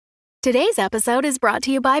Today's episode is brought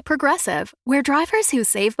to you by Progressive, where drivers who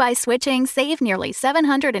save by switching save nearly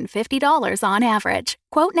 $750 on average.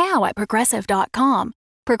 Quote now at Progressive.com.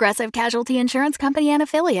 Progressive Casualty Insurance Company and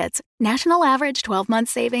Affiliates. National average 12-month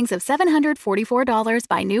savings of $744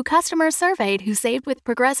 by new customers surveyed who saved with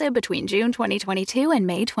Progressive between June 2022 and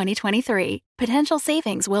May 2023. Potential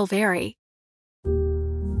savings will vary.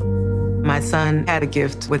 My son had a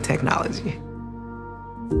gift with technology.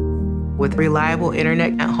 With reliable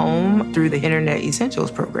internet at home through the Internet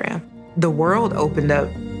Essentials program, the world opened up.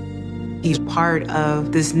 He's part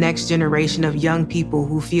of this next generation of young people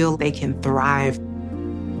who feel they can thrive.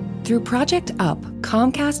 Through Project UP,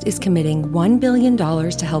 Comcast is committing $1 billion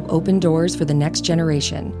to help open doors for the next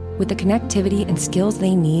generation with the connectivity and skills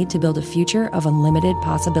they need to build a future of unlimited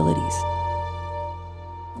possibilities.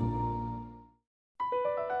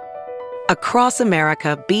 Across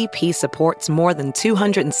America, BP supports more than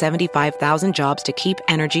 275,000 jobs to keep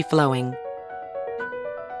energy flowing.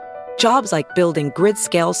 Jobs like building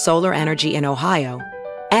grid-scale solar energy in Ohio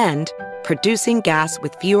and producing gas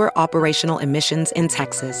with fewer operational emissions in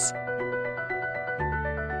Texas.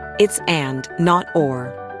 It's and, not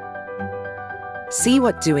or. See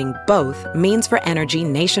what doing both means for energy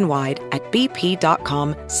nationwide at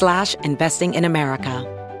bp.com/investing in America.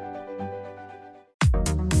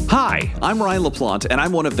 Hi, I'm Ryan LaPlante, and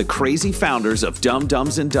I'm one of the crazy founders of Dumb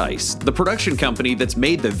Dumbs and Dice, the production company that's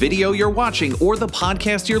made the video you're watching or the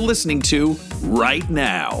podcast you're listening to right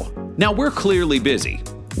now. Now, we're clearly busy.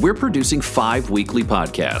 We're producing 5 weekly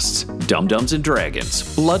podcasts: Dumb Dumbs and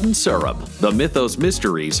Dragons, Blood and Syrup, The Mythos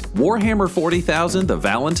Mysteries, Warhammer 40,000, The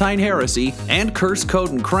Valentine Heresy, and Curse, Code,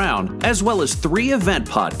 and Crown, as well as 3 event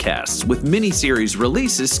podcasts with miniseries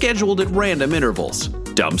releases scheduled at random intervals: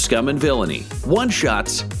 Dumb Scum and Villainy, One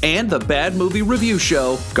Shots, and the bad movie review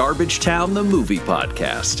show, Garbage Town the Movie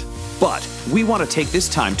Podcast. But we want to take this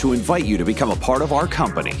time to invite you to become a part of our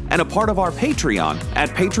company and a part of our Patreon at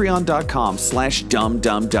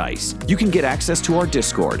patreon.com/dumbdumbdice. You can get access to our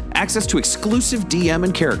Discord, access to exclusive DM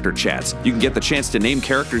and character chats. You can get the chance to name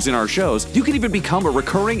characters in our shows. You can even become a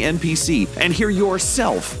recurring NPC and hear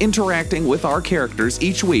yourself interacting with our characters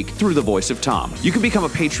each week through the voice of Tom. You can become a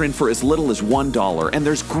patron for as little as $1, and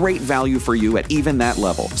there's great value for you at even that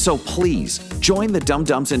level. So please, join the Dumb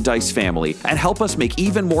Dumbs and Dice family and help us make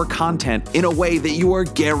even more content in a way that you are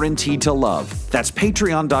guaranteed to love. That's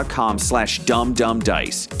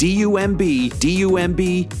patreon.com/dumbdumbdice.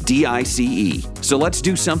 DUMBDICE. So let's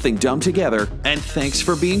do something dumb together, and thanks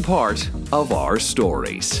for being part of our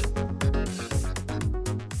stories.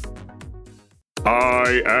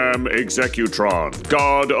 I am Executron,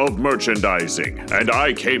 god of merchandising, and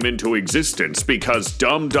I came into existence because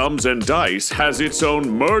Dumb Dumbs and Dice has its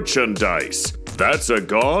own merchandise. That's a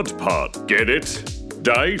god pod, get it?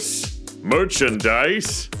 Dice?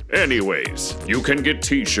 Merchandise? Anyways, you can get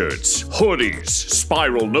t-shirts, hoodies,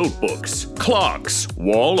 spiral notebooks, clocks,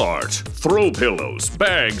 wall art, throw pillows,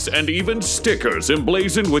 bags, and even stickers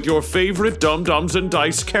emblazoned with your favorite Dumb Dumbs and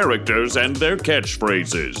Dice characters and their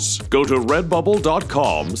catchphrases. Go to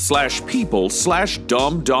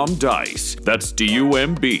redbubble.com/people/dumbdumbdice. That's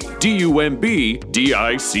DUMBDICE.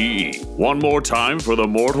 One more time for the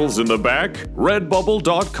mortals in the back.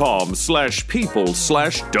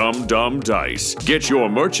 redbubble.com/people/dumbdumbdice. Get your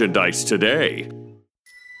merchandise today.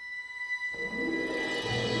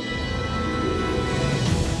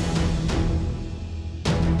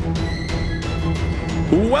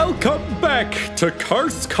 Welcome back to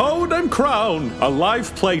Curse, Code, and Crown, a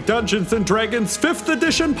live play Dungeons & Dragons 5th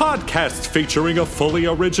edition podcast featuring a fully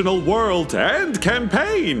original world and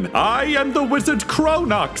campaign. I am the wizard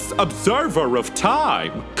Kronox, observer of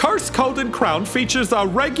time. Curse, Code, and Crown features our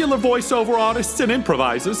regular voiceover artists and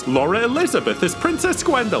improvisers, Laura Elizabeth as Princess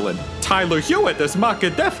Gwendolyn, Tyler Hewitt as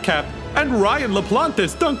Maka Deathcap, and Ryan LaPlante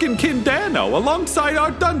as Duncan Kindano, alongside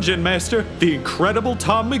our dungeon master, the incredible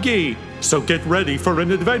Tom McGee. So get ready for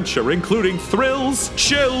an adventure including thrills,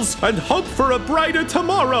 chills, and hope for a brighter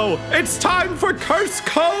tomorrow. It's time for Curse,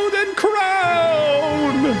 Code, and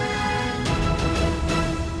Crown!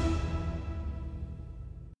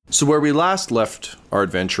 So where we last left our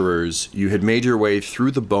adventurers, you had made your way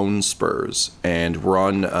through the Bone Spurs and were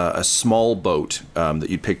on a small boat that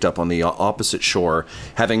you picked up on the opposite shore,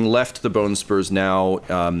 having left the Bone Spurs now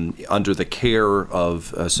under the care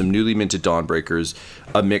of some newly minted Dawnbreakers,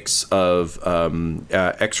 a mix of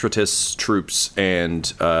Extratus troops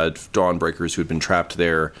and Dawnbreakers who had been trapped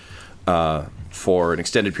there for an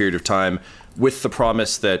extended period of time, with the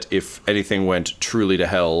promise that if anything went truly to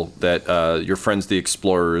hell, that your friends the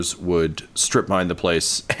Explorers would strip mine the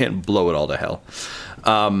place and blow it all to hell.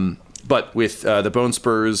 But with the Bone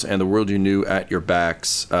Spurs and the world you knew at your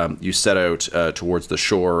backs, you set out towards the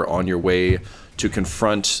shore on your way to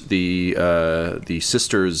confront the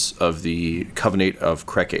sisters of the Covenant of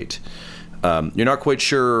Crecate. You're not quite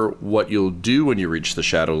sure what you'll do when you reach the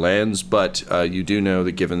Shadowlands, but you do know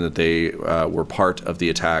that given that they were part of the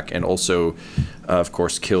attack and also, of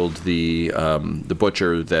course, killed the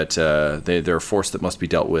Butcher, that they're a force that must be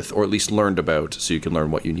dealt with, or at least learned about, so you can learn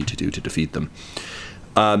what you need to do to defeat them.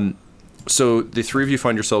 So the three of you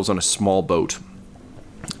find yourselves on a small boat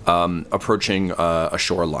approaching a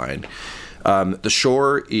shoreline. The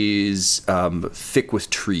shore is thick with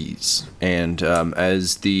trees, and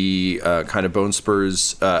as the kind of Bone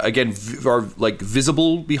Spurs again are like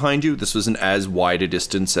visible behind you, this wasn't as wide a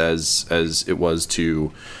distance as it was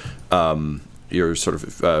to your sort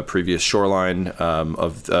of previous shoreline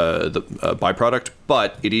of the byproduct,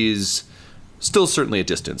 but it is still certainly a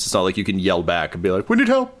distance. It's not like you can yell back and be like, "We need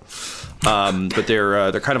help," but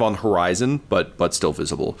they're kind of on the horizon, but still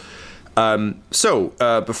visible. So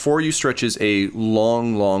before you stretches a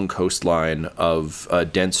long coastline of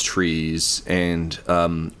dense trees, and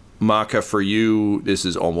Maka, for you, this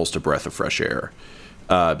is almost a breath of fresh air,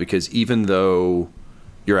 because even though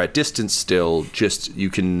you're at distance still, just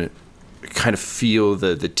you can kind of feel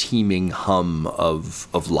the teeming hum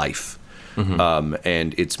of life. Mm-hmm.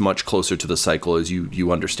 And it's much closer to the cycle as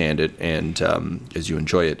you understand it and as you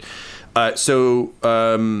enjoy it.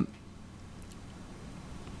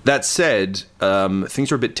 That said,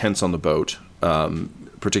 things are a bit tense on the boat,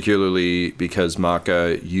 particularly because,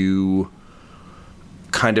 Maka, you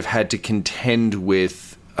kind of had to contend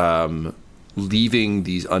with leaving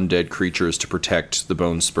these undead creatures to protect the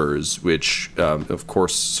Bone Spurs, which, of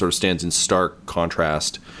course, sort of stands in stark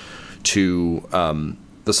contrast to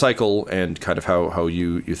the cycle and kind of how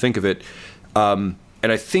you think of it. And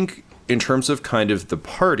I think in terms of kind of the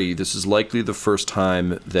party, this is likely the first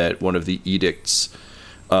time that one of the edicts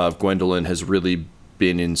of Gwendolyn has really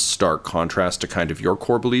been in stark contrast to kind of your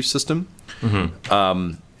core belief system.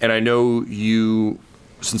 Mm-hmm. And I know you,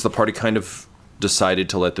 since the party kind of decided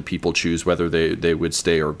to let the people choose whether they would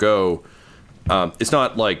stay or go, it's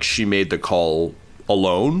not like she made the call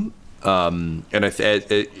alone. And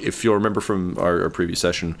if you'll remember from our previous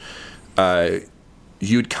session,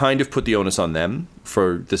 you'd kind of put the onus on them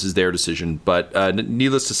for this is their decision. But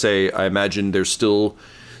needless to say, I imagine there's still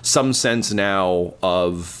some sense now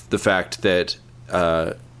of the fact that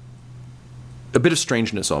a bit of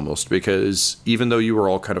strangeness almost, because even though you were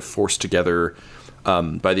all kind of forced together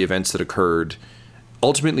by the events that occurred,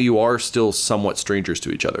 ultimately you are still somewhat strangers to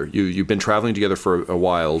each other. You've been traveling together for a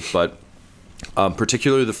while, but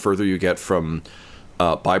particularly the further you get from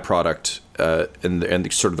byproduct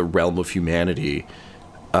and sort of the realm of humanity,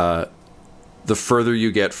 the further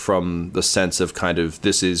you get from the sense of kind of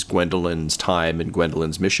this is Gwendolyn's time and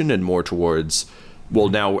Gwendolyn's mission, and more towards, well,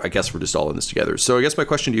 now I guess we're just all in this together. So I guess my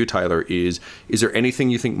question to you, Tyler, is there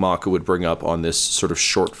anything you think Maka would bring up on this sort of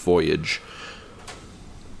short voyage?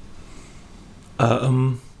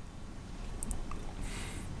 No,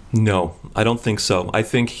 I don't think so. I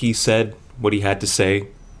think he said what he had to say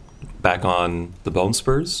back on the Bone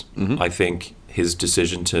Spurs. Mm-hmm. I think his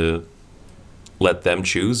decision to let them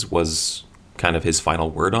choose was kind of his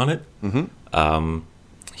final word on it. Mm-hmm.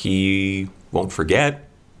 He won't forget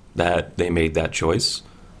that they made that choice.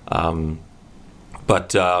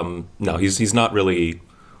 But no, he's not really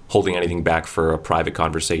holding anything back for a private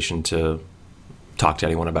conversation to talk to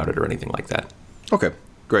anyone about it or anything like that. Okay,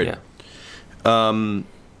 great. Yeah.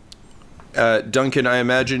 Duncan, I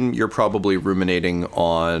imagine you're probably ruminating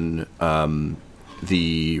on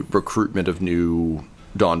the recruitment of new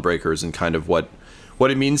Dawnbreakers and kind of what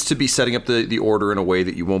it means to be setting up the order in a way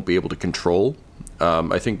that you won't be able to control.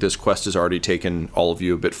 I think this quest has already taken all of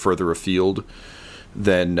you a bit further afield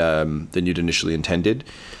than you'd initially intended.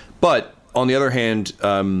 But on the other hand,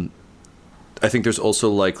 I think there's also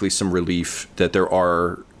likely some relief that there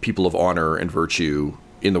are people of honor and virtue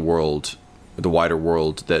in the world, the wider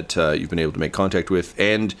world, that you've been able to make contact with,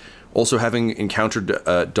 and also having encountered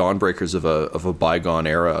Dawnbreakers of a bygone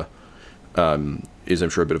era is, I'm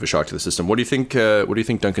sure, a bit of a shock to the system. What do you think? What do you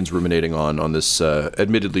think Duncan's ruminating on this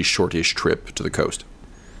admittedly shortish trip to the coast?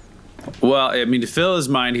 Well, I mean, to fill his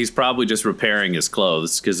mind, he's probably just repairing his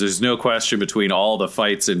clothes, because there's no question between all the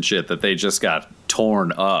fights and shit that they just got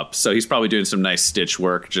torn up. So he's probably doing some nice stitch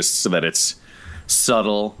work just so that it's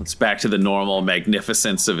subtle. It's back to the normal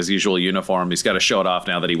magnificence of his usual uniform. He's got to show it off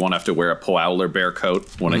now that he won't have to wear a polar bear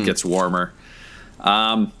coat when it gets warmer.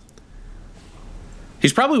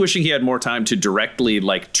 He's probably wishing he had more time to directly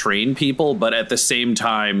train people, but at the same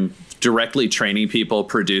time directly training people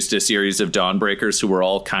produced a series of Dawnbreakers who were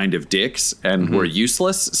all kind of dicks and were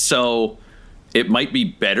useless. So it might be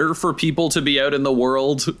better for people to be out in the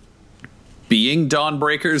world being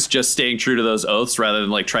Dawnbreakers, just staying true to those oaths rather than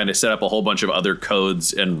like trying to set up a whole bunch of other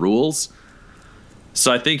codes and rules.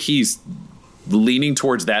 So I think he's leaning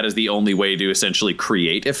towards that as the only way to essentially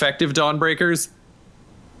create effective Dawnbreakers.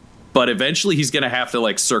 But eventually he's going to have to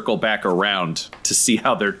like circle back around to see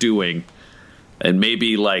how they're doing and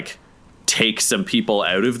maybe like take some people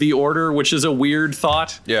out of the order, which is a weird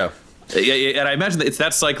thought. Yeah. And I imagine that it's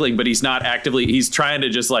that cycling, but he's not actively, he's trying to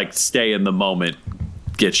just like stay in the moment,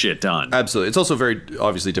 get shit done. Absolutely. It's also very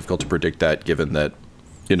obviously difficult to predict that, given that,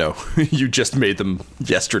 you know, you just made them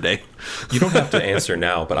yesterday. You don't have to answer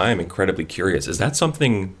now, but I am incredibly curious. Is that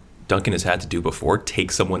something Duncan has had to do before?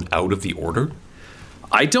 Take someone out of the order?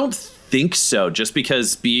 I don't think so, just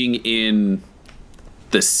because being in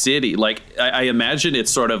the city, like, I imagine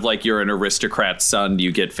it's sort of like you're an aristocrat's son,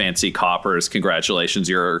 you get fancy coppers, congratulations,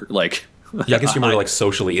 you're like... Yeah, I guess you're more like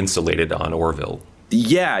socially insulated on Orville.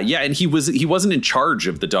 Yeah, and he wasn't in charge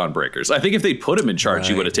of the Dawnbreakers. I think if they put him in charge,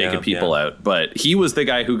 he would have taken people out. But he was the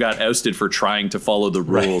guy who got ousted for trying to follow the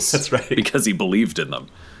rules. That's right. Because he believed in them.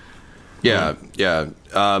 Yeah.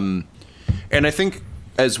 And I think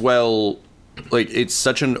as well, like, it's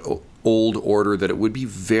such an old order that it would be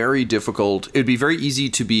very difficult. It'd be very easy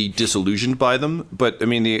to be disillusioned by them. But I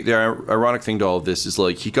mean, the ironic thing to all of this is,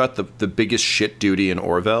 like, he got the biggest shit duty in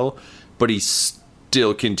Orville, but he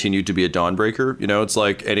still continued to be a Dawnbreaker. You know, it's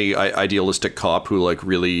like any idealistic cop who like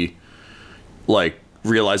really like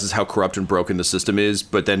realizes how corrupt and broken the system is,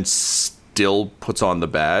 but then still puts on the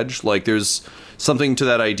badge. Like, there's something to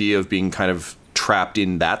that idea of being kind of trapped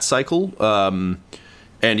in that cycle.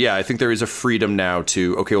 And yeah, I think there is a freedom now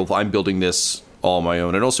to, okay, well, I'm building this all on my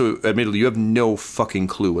own. And also, admittedly, you have no fucking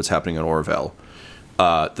clue what's happening on Orville.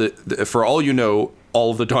 For all you know,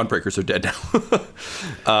 all of the Dawnbreakers are dead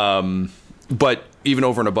now. But even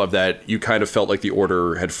over and above that, you kind of felt like the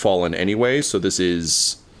order had fallen anyway. So it's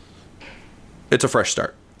a fresh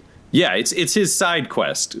start. Yeah, it's his side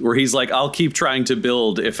quest where he's like, I'll keep trying to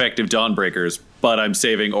build effective Dawnbreakers, but I'm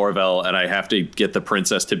saving Orville and I have to get the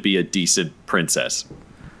princess to be a decent princess.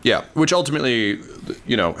 Yeah, which ultimately,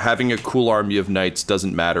 you know, having a cool army of knights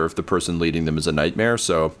doesn't matter if the person leading them is a nightmare.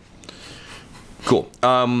 So cool.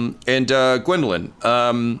 And Gwendolyn,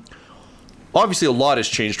 obviously a lot has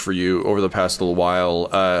changed for you over the past little while.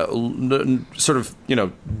 Sort of, you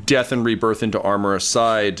know, death and rebirth into armor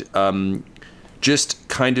aside, just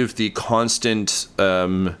kind of the constant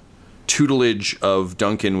tutelage of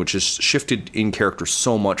Duncan, which has shifted in character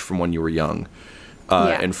so much from when you were young.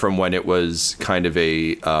 And from when it was kind of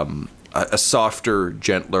a softer,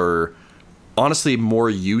 gentler, honestly more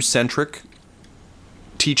you-centric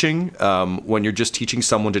teaching. When you're just teaching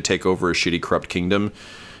someone to take over a shitty, corrupt kingdom,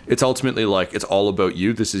 it's ultimately like, it's all about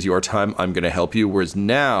you. This is your time. I'm going to help you. Whereas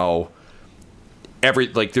now,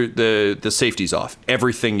 the safety's off.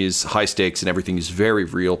 Everything is high stakes and everything is very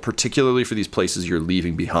real, particularly for these places you're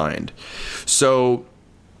leaving behind. So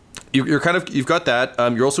you've got that.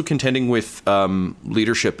 You're also contending with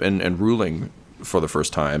leadership and ruling for the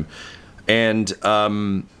first time. And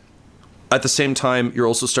at the same time, you're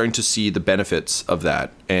also starting to see the benefits of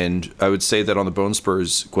that. And I would say that on the Bone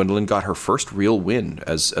Spurs, Gwendolyn got her first real win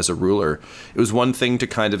as a ruler. It was one thing to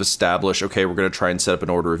kind of establish, okay, we're going to try and set up an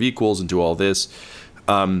order of equals and do all this.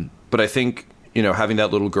 But I think, you know, having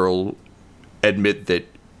that little girl admit that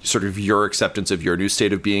sort of your acceptance of your new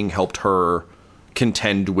state of being helped her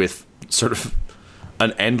contend with sort of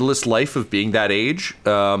an endless life of being that age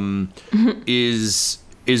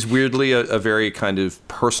is weirdly a very kind of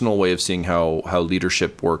personal way of seeing how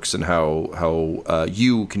leadership works and how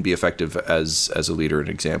you can be effective as a leader and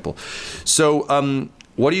example. So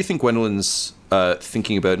what do you think Gwendolyn's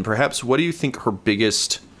thinking about, and perhaps what do you think her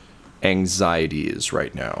biggest anxiety is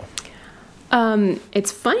right now?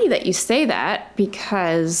 It's funny that you say that,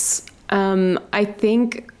 because I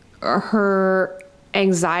think her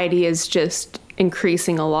anxiety is just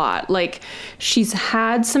increasing a lot. Like, she's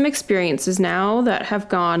had some experiences now that have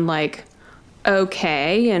gone like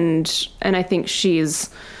okay, and I think she's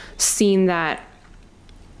seen that,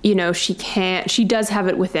 you know, she does have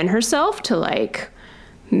it within herself to like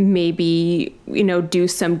maybe, you know, do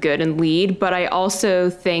some good and lead. But I also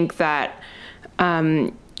think that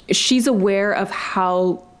she's aware of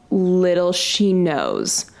how little she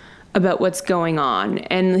knows about what's going on,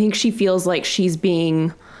 and I think she feels like she's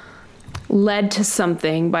being led to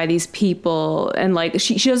something by these people, and like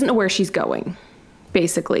she doesn't know where she's going,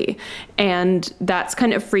 basically. And that's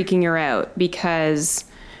kind of freaking her out, because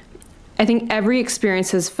I think every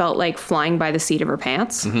experience has felt like flying by the seat of her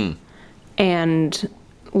pants. Mm-hmm. And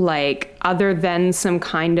like, other than some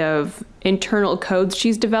kind of internal codes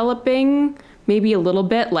she's developing, maybe a little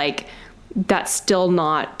bit, like, that's still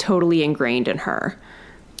not totally ingrained in her.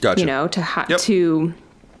 Gotcha. You know,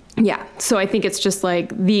 so I think it's just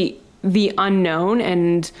like the unknown,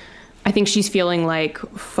 and I think she's feeling like,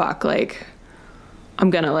 fuck, like, I'm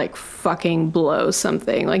gonna like fucking blow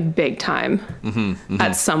something like big time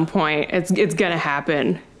at some point. It's gonna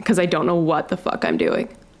happen because I don't know what the fuck I'm doing.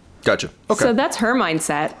 Gotcha. Okay. So that's her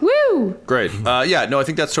mindset. Woo! Great. Yeah, no, I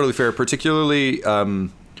think that's totally fair. Particularly,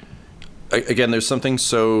 again, there's something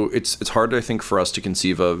so it's hard, I think, for us to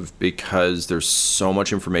conceive of because there's so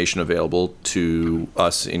much information available to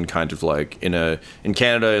us in kind of like in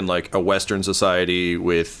Canada, in like a Western society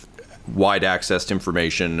with wide access to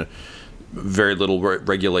information, very little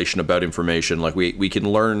regulation about information. Like we can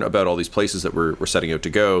learn about all these places that we're setting out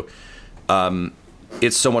to go.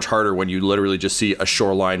 It's so much harder when you literally just see a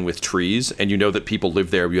shoreline with trees and you know that people live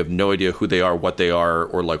there. You have no idea who they are, what they are,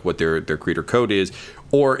 or like what their creed or code is,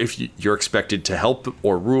 or if you're expected to help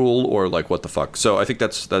or rule, or like what the fuck. So I think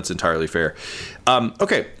that's entirely fair.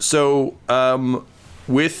 Okay, so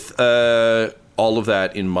with all of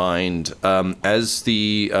that in mind, as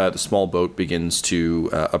the small boat begins to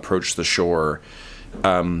approach the shore,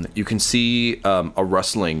 you can see a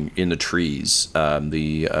rustling in the trees.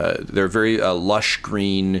 They're very lush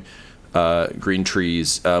green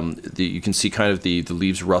trees. You can see kind of the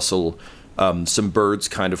leaves rustle. Some birds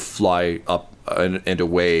kind of fly up and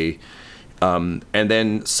away. And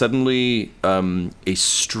then suddenly a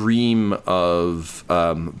stream of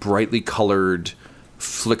brightly colored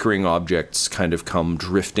flickering objects kind of come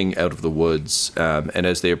drifting out of the woods. And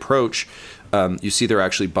as they approach, you see they're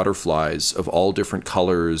actually butterflies of all different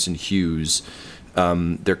colors and hues.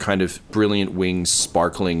 They're kind of brilliant wings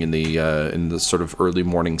sparkling in the sort of early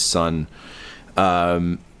morning sun.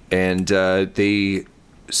 And they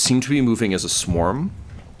seem to be moving as a swarm,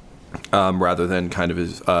 rather than kind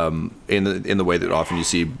of in the way that often you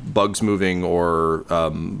see bugs moving or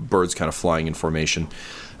birds kind of flying in formation.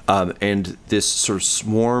 And this sort of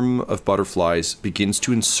swarm of butterflies begins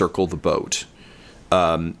to encircle the boat.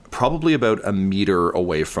 Probably about a meter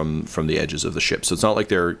away from the edges of the ship. So it's not like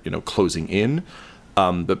they're, closing in.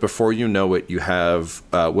 But before you know it, you have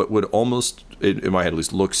what would almost, in my head at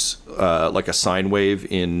least, looks like a sine wave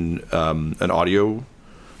in an audio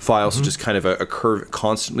file. Mm-hmm. So just kind of a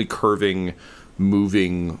constantly curving,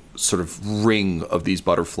 moving sort of ring of these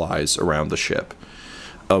butterflies around the ship.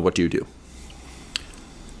 What do you do?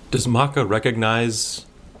 Does Maka recognize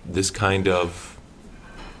this kind of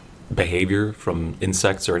behavior from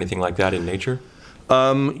insects or anything like that in nature?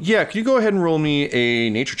 Yeah, can you go ahead and roll me a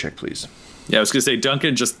nature check, please? Yeah, I was going to say,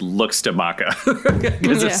 Duncan just looks to Maka.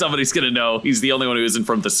 Because if somebody's going to know, he's the only one who isn't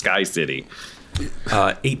from the Sky City.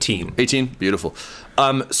 18. 18, beautiful.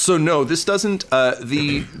 So no, this doesn't,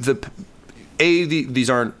 these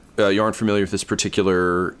aren't, you aren't familiar with this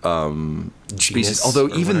particular species. Although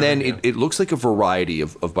even then, it looks like a variety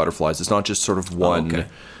of butterflies. It's not just sort of one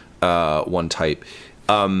type.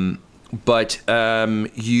 But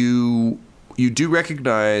you do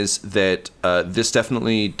recognize that this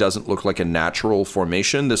definitely doesn't look like a natural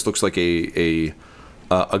formation. This looks like a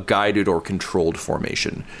guided or controlled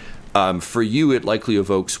formation. For you, it likely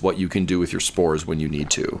evokes what you can do with your spores when you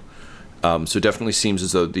need to. So it definitely seems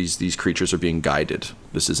as though these creatures are being guided.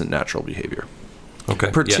 This isn't natural behavior.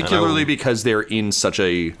 Okay. Particularly because they're in such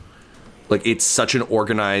a... Like, it's such an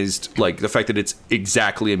organized... Like, the fact that it's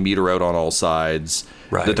exactly a meter out on all sides,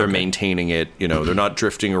 that they're maintaining it. They're not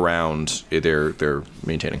drifting around. They're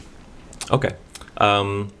maintaining. Okay.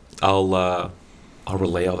 I'll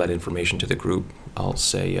relay all that information to the group. I'll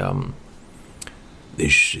say,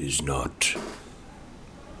 this is not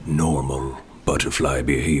normal butterfly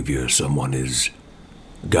behavior. Someone is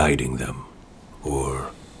guiding them,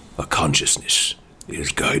 or a consciousness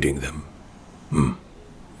is guiding them.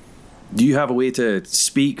 Do you have a way to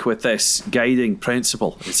speak with this guiding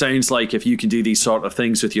principle? It sounds like if you can do these sort of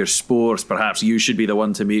things with your spores, perhaps you should be the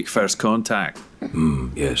one to make first contact.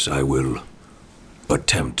 Yes, I will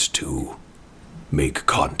attempt to make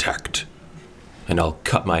contact. And I'll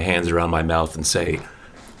cut my hands around my mouth and say,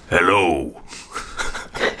 hello.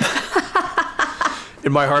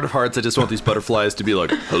 In my heart of hearts, I just want these butterflies to be like,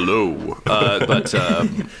 hello. But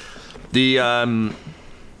the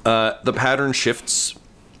pattern shifts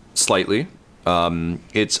slightly.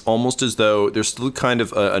 It's almost as though there's still kind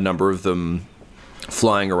of a number of them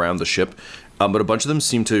flying around the ship, but a bunch of them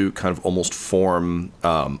seem to kind of almost form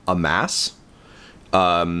a mass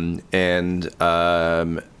and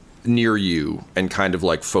near you, and kind of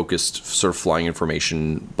like focused, sort of flying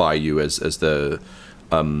information by you as the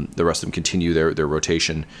the rest of them continue their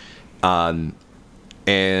rotation.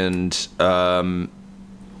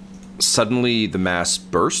 Suddenly the mass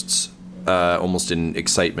bursts, almost in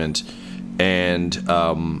excitement, and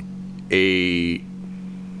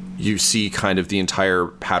you see kind of the entire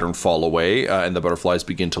pattern fall away, and the butterflies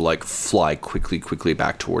begin to like fly quickly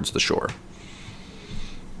back towards the shore.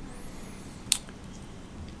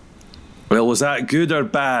 Well, was that good or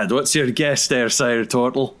bad? What's your guess there, Sire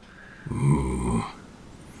Tortle?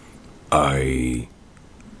 I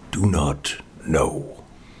do not know.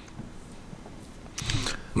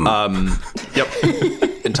 Yep.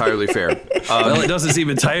 Entirely fair. Well, it doesn't seem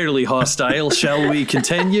entirely hostile. Shall we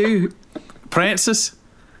continue, Francis?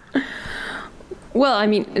 Well, I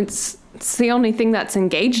mean, it's the only thing that's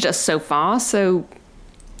engaged us so far, so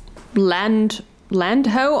land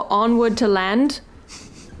ho, onward to land,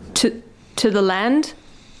 to the land,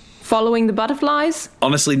 following the butterflies.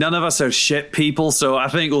 Honestly, none of us are shit people, so I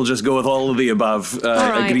think we'll just go with all of the above.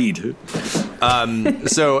 right. Agreed.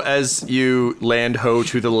 So as you land ho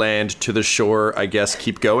to the land, to the shore, I guess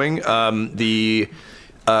keep going.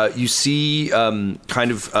 You see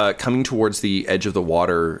coming towards the edge of the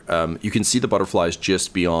water, you can see the butterflies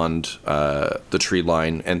just beyond the tree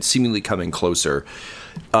line and seemingly coming closer.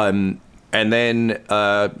 And then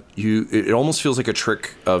it almost feels like a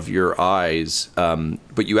trick of your eyes,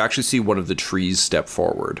 but you actually see one of the trees step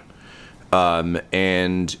forward.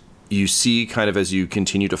 And you see kind of as you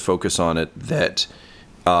continue to focus on it that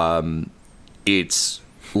it's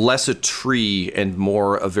less a tree and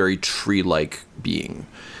more a very tree-like being.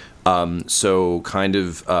 So kind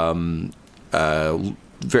of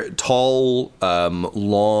very tall,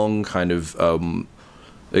 long, kind of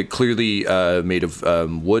clearly made of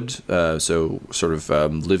wood, so sort of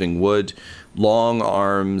living wood, long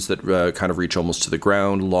arms that kind of reach almost to the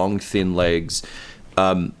ground, long, thin legs.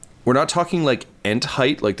 We're not talking like ant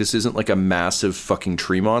height, like this isn't like a massive fucking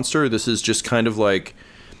tree monster. This is just kind of like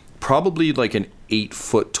probably like an 8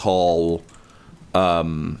 foot tall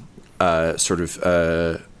sort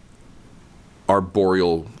of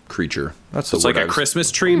arboreal creature. That's it's like a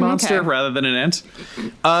Christmas tree monster rather than an ant.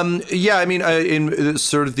 Yeah, I mean, in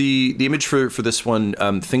sort of the image for this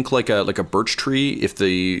one, think like a birch tree if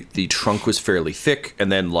the trunk was fairly thick,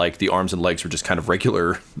 and then like the arms and legs were just kind of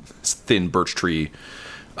regular thin birch tree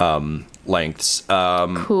lengths.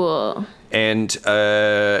 Cool. And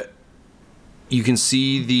you can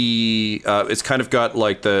see the it's kind of got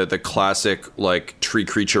like the classic like tree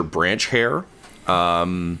creature branch hair.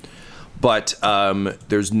 But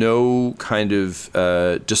there's no kind of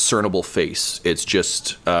discernible face. It's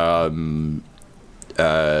just birch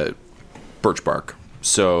bark.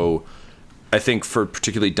 So I think for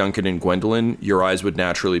particularly Duncan and Gwendolyn, your eyes would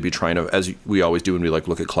naturally be trying to, as we always do when we like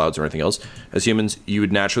look at clouds or anything else, as humans, you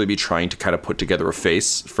would naturally be trying to kind of put together a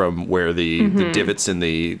face from where the divots in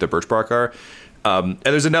the birch bark are. And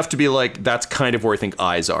there's enough to be like, that's kind of where I think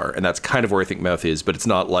eyes are, and that's kind of where I think mouth is, but it's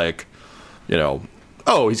not like, you know,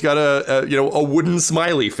 oh, he's got a wooden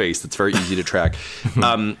smiley face that's very easy to track.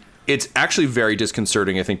 It's actually very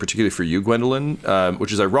disconcerting, I think, particularly for you, Gwendolyn,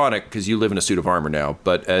 which is ironic because you live in a suit of armor now.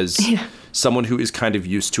 But as someone who is kind of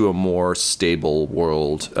used to a more stable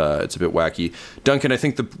world, it's a bit wacky. Duncan, I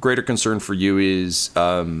think the greater concern for you is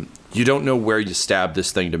you don't know where you stab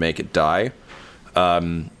this thing to make it die.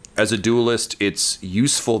 As a duelist, it's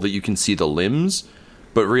useful that you can see the limbs,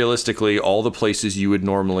 but realistically, all the places you would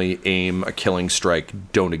normally aim a killing strike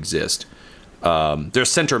don't exist. There's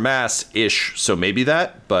center mass-ish, so maybe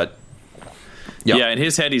that, but... Yeah, in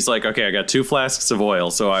his head, he's like, okay, I got 2 flasks of oil,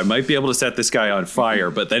 so I might be able to set this guy on fire,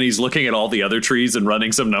 but then he's looking at all the other trees and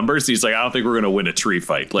running some numbers. He's like, I don't think we're going to win a tree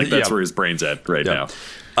fight. Like, that's where his brain's at right now.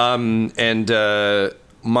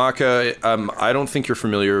 Maka, I don't think you're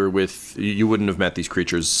familiar with... You wouldn't have met these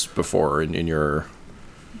creatures before in your...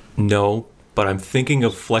 No, but I'm thinking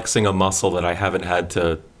of flexing a muscle that I haven't had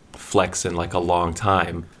to flex in like a long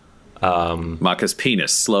time. Maka's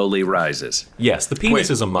penis slowly rises. Yes, the penis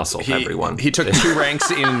is a muscle, everyone. He took 2 ranks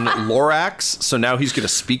in Lorax, so now he's going to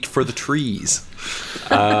speak for the trees.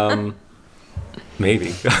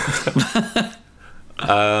 Maybe.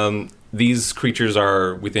 These creatures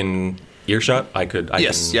are within earshot.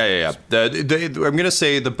 Yes. I'm going to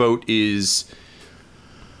say the boat is,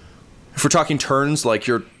 if we're talking turns, like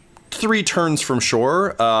you're 3 turns from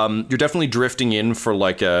shore. You're definitely drifting in for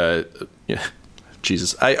like a...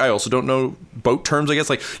 Jesus, I also don't know boat terms, I guess.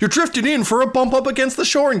 Like, you're drifting in for a bump up against the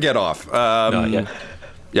shore and get off.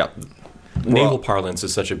 Yeah. naval parlance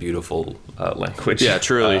is such a beautiful language. Yeah,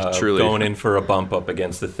 truly. Going in for a bump up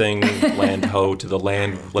against the thing, land ho to the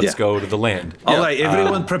land, let's go to the land. All right,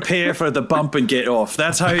 everyone prepare for the bump and get off.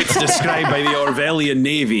 That's how it's described by the Orwellian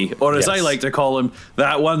Navy, or as I like to call him,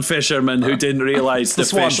 that one fisherman who didn't realise the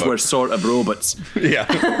fish were sort of robots. Yeah.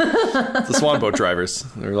 The swan boat drivers.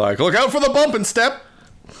 They're like, look out for the bump and step.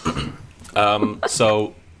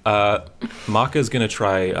 So Maka is going to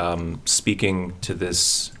try speaking to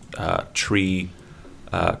this tree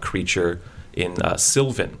creature in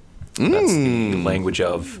Sylvan. That's the language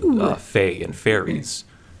of fae and fairies.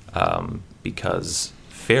 Because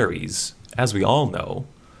fairies, as we all know,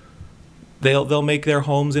 they'll make their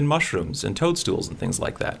homes in mushrooms and toadstools and things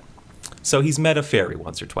like that. So he's met a fairy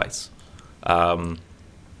once or twice. And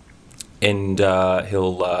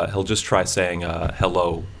he'll just try saying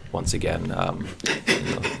hello once again.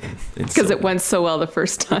 Because it went so well the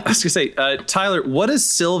first time. I was going to say, Tyler, what does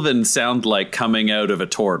Sylvan sound like coming out of a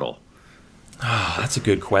turtle? Oh, that's a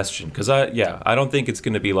good question. Because I don't think it's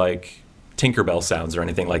going to be like Tinkerbell sounds or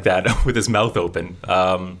anything like that with his mouth open.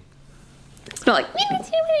 It's not like...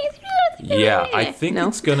 Yeah, I think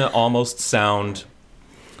it's going to almost sound...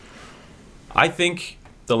 I think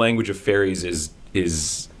the language of fairies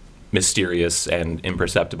is mysterious and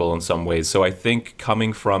imperceptible in some ways. So I think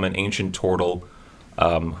coming from an ancient turtle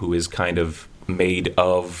who is kind of made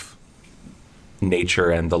of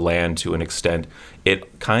nature and the land to an extent,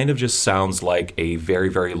 it kind of just sounds like a very,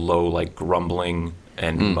 very low, like grumbling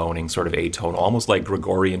and moaning sort of atonal, almost like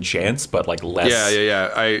Gregorian chants, but like less...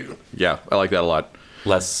 I like that a lot.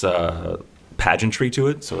 Less pageantry to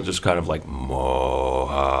it, so just kind of like mo,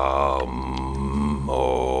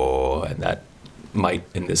 and that might,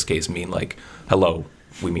 in this case, mean like, hello,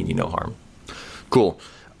 we mean you no harm. Cool.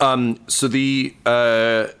 So the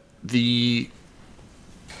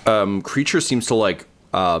creature seems to like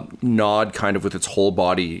nod kind of with its whole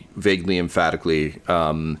body, vaguely emphatically,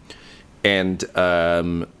 and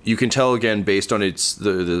you can tell again based on its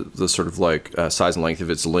the sort of like size and length of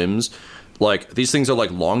its limbs. Like, these things are like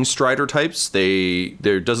long strider types.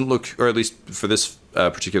 There doesn't look, or at least for this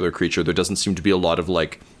particular creature, there doesn't seem to be a lot of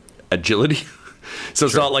like agility. So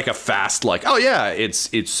it's not like a fast, like, oh yeah, it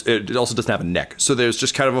also doesn't have a neck. So there's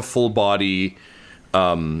just kind of a full body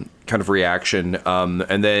kind of reaction.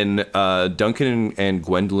 And then Duncan and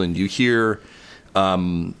Gwendolyn, you hear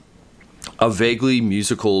a vaguely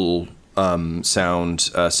musical sound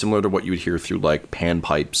similar to what you would hear through like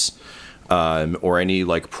panpipes. Or any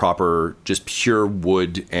like proper, just pure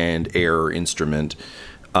wood and air instrument.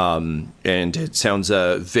 And it sounds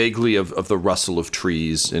vaguely of the rustle of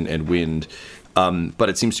trees and wind. But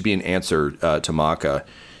it seems to be an answer to Maka.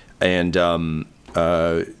 And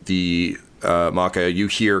Maka, you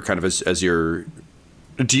hear kind of as you're...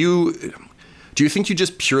 Do you think you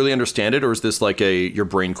just purely understand it, or is this like your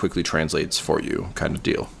brain quickly translates for you kind of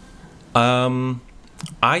deal?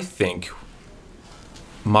 I think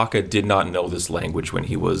Maka did not know this language when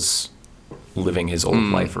he was living his old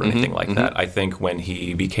life or anything like that. I think when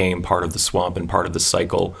he became part of the swamp and part of the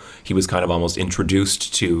cycle, he was kind of almost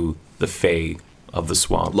introduced to the fae of the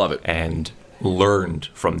swamp. Love it. And learned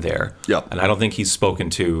from there. Yep. And I don't think he's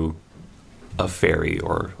spoken to a fairy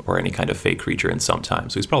or any kind of fae creature in some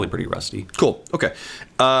time. So he's probably pretty rusty. Cool. Okay.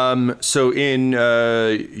 So in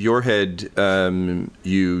your head,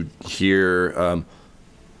 you hear,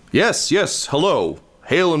 yes, hello.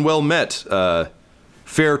 Hail and well met,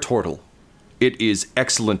 fair turtle. It is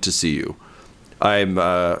excellent to see you. I'm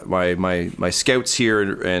my scouts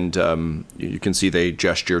here, and you can see they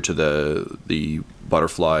gesture to the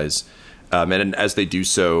butterflies, and as they do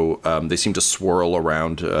so, they seem to swirl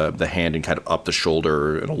around the hand and kind of up the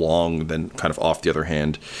shoulder and along, then kind of off the other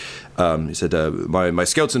hand. He said, "My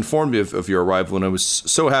scouts informed me of your arrival, and I was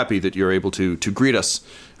so happy that you're able to greet us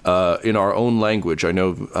in our own language. I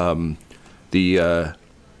know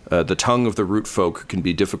the tongue of the root folk can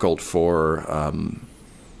be difficult for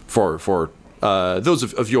those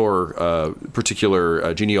of your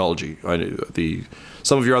particular genealogy.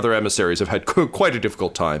 Some of your other emissaries have had quite a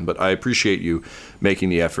difficult time, but I appreciate you making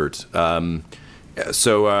the effort."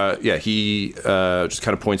 He just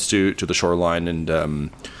kind of points to the shoreline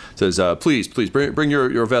and says, please bring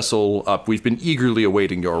your vessel up. We've been eagerly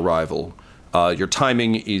awaiting your arrival. Your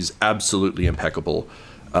timing is absolutely impeccable.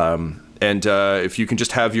 And if you can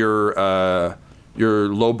just have your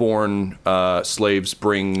lowborn slaves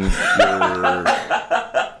bring your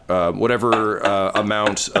whatever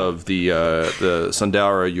amount of the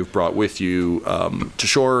Sundara you've brought with you to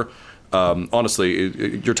shore,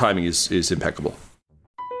 honestly, your timing is impeccable.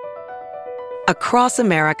 Across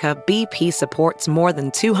America, BP supports more than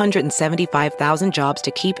 275,000 jobs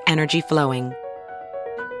to keep energy flowing.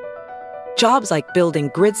 Jobs like building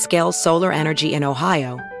grid-scale solar energy in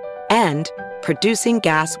Ohio and producing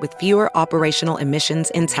gas with fewer operational emissions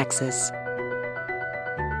in Texas.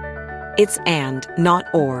 It's and, not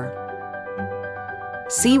or.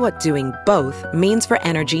 See what doing both means for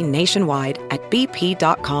energy nationwide at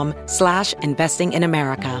bp.com/investing in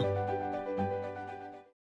America.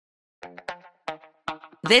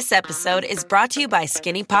 This episode is brought to you by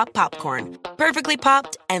Skinny Pop Popcorn. Perfectly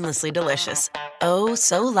popped, endlessly delicious. Oh,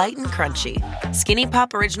 so light and crunchy. Skinny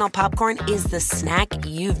Pop Original Popcorn is the snack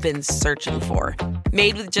you've been searching for.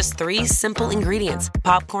 Made with just 3 simple ingredients: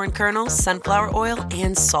 popcorn kernels, sunflower oil,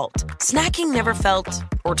 and salt. Snacking never felt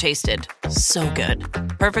or tasted so good.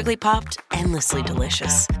 Perfectly popped, endlessly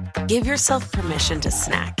delicious. Give yourself permission to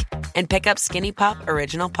snack and pick up Skinny Pop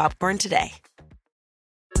Original Popcorn today.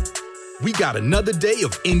 We got another day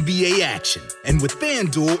of NBA action. And with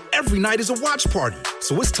FanDuel, every night is a watch party.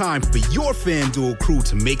 So it's time for your FanDuel crew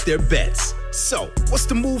to make their bets. So, what's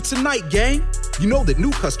the move tonight, gang? You know that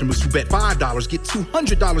new customers who bet $5 get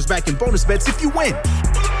 $200 back in bonus bets if you win.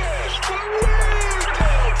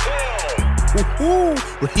 Woohoo!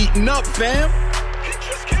 We're heating up, fam.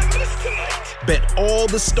 Bet all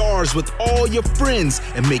the stars with all your friends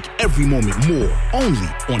and make every moment more. Only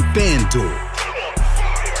on FanDuel.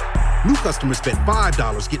 New customers bet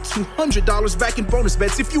 $5 get $200 back in bonus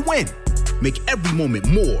bets if you win. Make every moment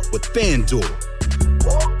more with FanDuel.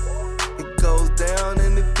 It goes down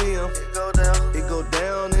in the DM. It go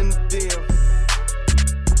down in the DM.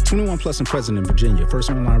 21 plus and present in Virginia. First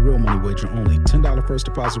online real money wager only. $10 first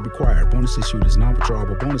deposit required. Bonus issued is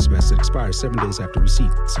non-withdrawable bonus vest that expires 7 days after receipt.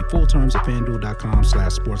 See full terms at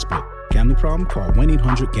FanDuel.com/sportsbook. Gambling problem? Call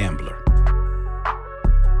 1-800-GAMBLER.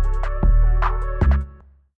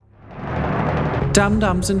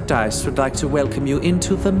 Dum-Dums and Dice would like to welcome you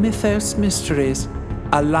into the Mythos Mysteries,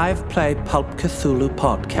 a live play Pulp Cthulhu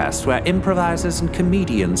podcast where improvisers and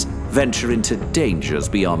comedians venture into dangers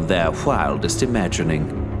beyond their wildest imagining.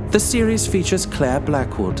 The series features Claire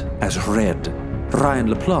Blackwood as Red, Ryan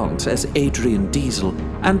LaPlante as Adrian Diesel,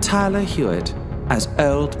 and Tyler Hewitt as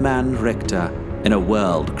Old Man Richter in a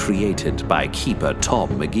world created by keeper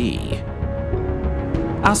Tom McGee.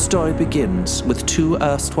 Our story begins with 2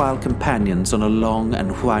 erstwhile companions on a long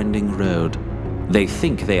and winding road. They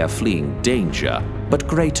think they are fleeing danger, but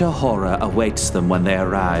greater horror awaits them when they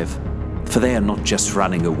arrive. For they are not just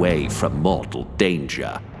running away from mortal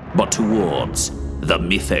danger, but towards the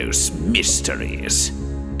Mythos Mysteries.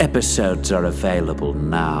 Episodes are available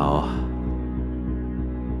now.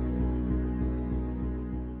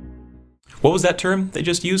 What was that term they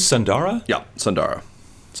just used? Sundara? Yeah, Sundara.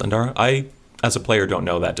 Sundara? I, as a player, don't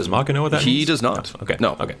know that. Does Maka know what that means? He does not. Okay.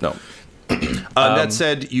 No. That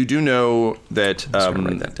said, you do know that,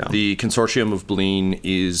 the Consortium of Bleen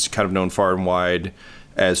is kind of known far and wide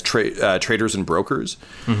as traders and brokers.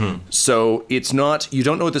 Mm-hmm. So it's not, you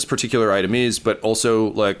don't know what this particular item is, but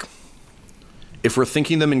also, like, if we're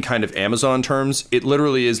thinking them in kind of Amazon terms, it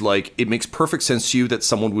literally is like, it makes perfect sense to you that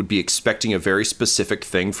someone would be expecting a very specific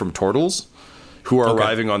thing from turtles who are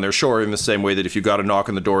arriving on their shore, in the same way that if you got a knock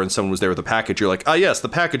on the door and someone was there with a package, you're like, yes, the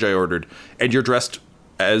package I ordered. And you're dressed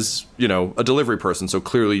as, a delivery person, so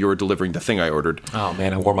clearly you're delivering the thing I ordered. Oh,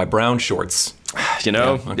 man, I wore my brown shorts.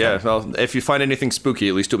 Well, if you find anything spooky,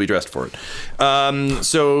 at least you'll be dressed for it.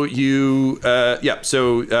 So he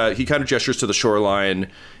kind of gestures to the shoreline,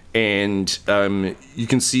 and you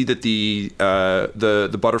can see that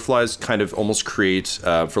the butterflies kind of almost create,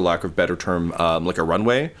 for lack of a better term, like a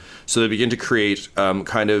runway. So they begin to create in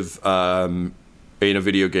a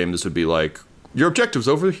video game, this would be like, your objective's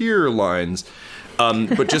over here lines.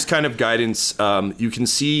 But just kind of guidance, you can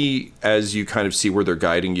see as you kind of see where they're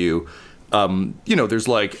guiding you, there's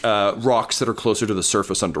like rocks that are closer to the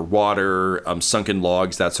surface underwater, sunken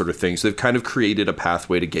logs, that sort of thing. So they've kind of created a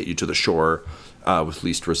pathway to get you to the shore with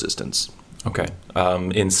least resistance. Okay.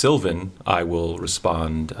 In Sylvan, I will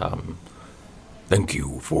respond, thank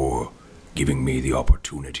you for giving me the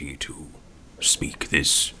opportunity to speak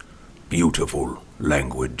this beautiful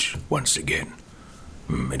language once again.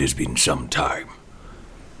 It has been some time.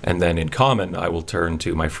 And then in Common, I will turn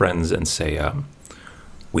to my friends and say,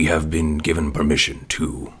 we have been given permission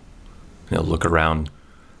to look around,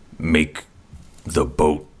 make the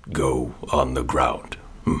boat go on the ground.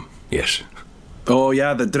 Yes. Oh,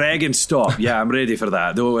 yeah, the drag and stop. Yeah, I'm ready for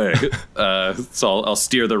that. Don't worry. So I'll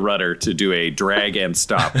steer the rudder to do a drag and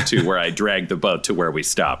stop to where I drag the boat to where we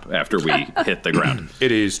stop after we hit the ground.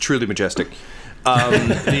 It is truly majestic.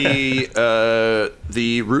 The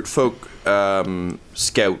root folk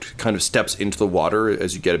scout kind of steps into the water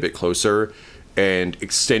as you get a bit closer, and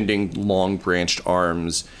extending long branched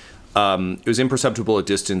arms. It was imperceptible at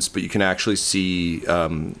distance, but you can actually see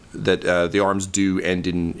that the arms do end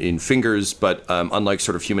in fingers, but unlike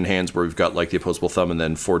sort of human hands where we've got like the opposable thumb and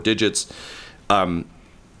then 4 digits,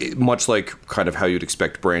 much like kind of how you'd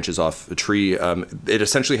expect branches off a tree, it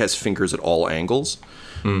essentially has fingers at all angles.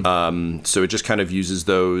 So it just kind of uses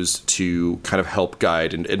those to kind of help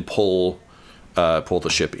guide and pull the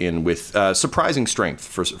ship in with surprising strength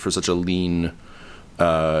for such a lean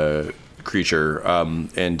creature.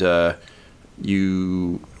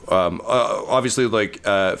 You obviously, like,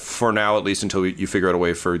 for now at least, until you figure out a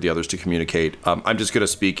way for the others to communicate, I'm just going to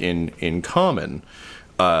speak in common,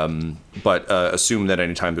 but assume that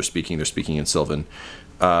anytime they're speaking in Sylvan,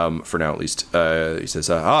 for now at least. He says,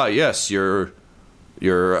 yes, your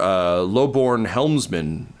low-born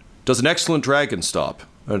helmsman does an excellent dragon stop.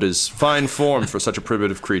 That is fine form for such a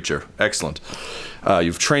primitive creature. Excellent.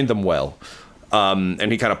 You've trained them well.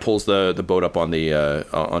 And he kind of pulls the boat up on the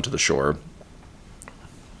onto the shore.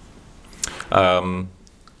 I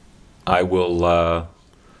will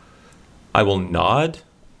nod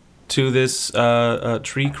to this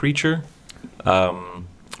tree creature,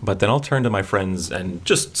 but then I'll turn to my friends, and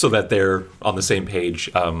just so that they're on the same page,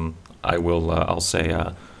 I'll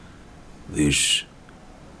say, this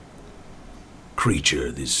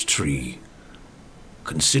creature, this tree,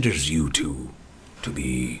 considers you to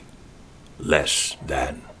be less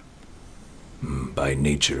than, by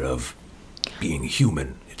nature of being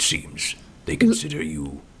human, it seems. They consider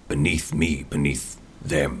you beneath me, beneath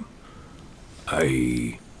them.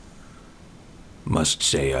 I must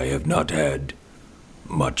say I have not had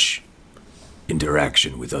much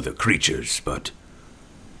interaction with other creatures, but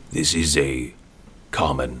this is a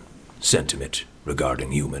common sentiment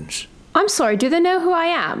regarding humans. I'm sorry, do they know who I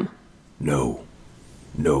am? No,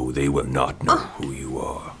 they will not know who you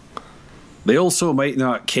are. They also might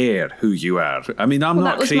not care who you are. I mean, I'm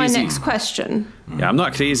not crazy. That was my next question. Yeah, I'm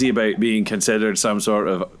not crazy about being considered some sort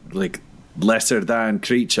of, like, lesser than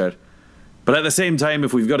creature. But at the same time,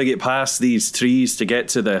 if we've got to get past these trees to get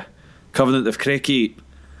to the Covenant of Cricket,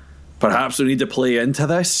 perhaps we need to play into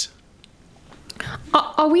this.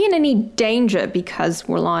 Are we in any danger because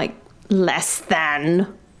we're, like, less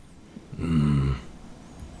than?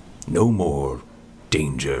 No more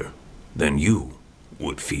danger than you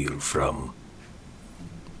would feel from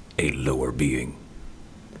a lower being.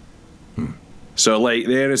 So, like,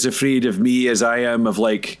 they're as afraid of me as I am of,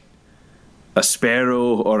 like, a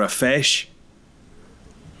sparrow or a fish?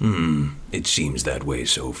 It seems that way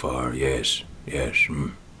so far, yes.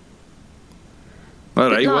 All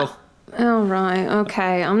right, well. All right,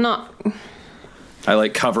 okay, I'm not... I,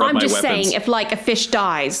 like, cover up my weapons. I'm just saying, if, like, a fish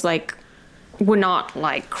dies, like, we're not,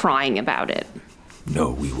 like, crying about it. No,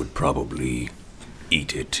 we would probably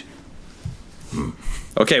eat it.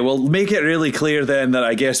 Okay, well, make it really clear then that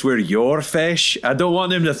I guess we're your fish. I don't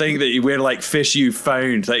want them to think that we're like fish you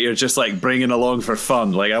found, that you're just like bringing along for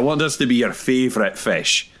fun. Like, I want us to be your favourite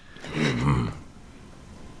fish.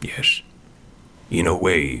 Yes. In a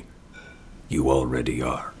way, you already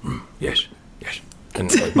are. Yes. And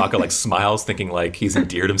like, Maka like smiles, thinking like he's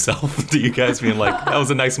endeared himself to you guys, being like, that was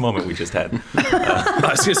a nice moment we just had.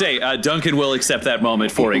 I was going to say, Duncan will accept that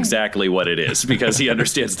moment for exactly what it is, because he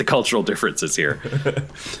understands the cultural differences here.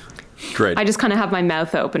 Great. I just kind of have my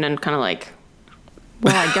mouth open and kind of like,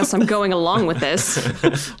 well, I guess I'm going along with this.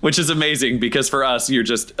 Which is amazing, because for us, you're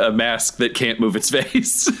just a mask that can't move its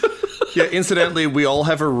face. Yeah, incidentally, we all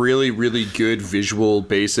have a really, really good visual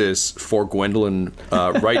basis for Gwendolyn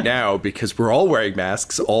right now, because we're all wearing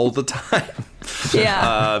masks all the time.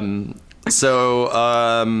 Yeah.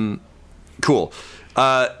 Cool.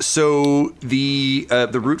 So the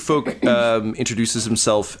root folk introduces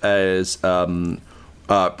himself as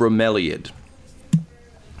Bromeliad.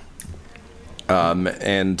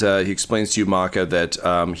 And he explains to you, Maka,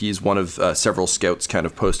 that he's one of several scouts kind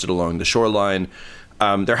of posted along the shoreline.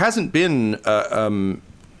 There hasn't been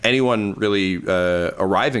anyone really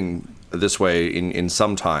arriving this way in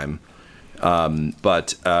some time,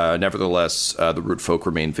 but nevertheless, the root folk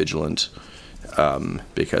remain vigilant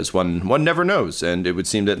because one never knows, and it would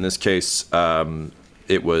seem that in this case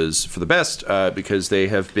it was for the best because they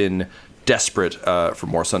have been desperate for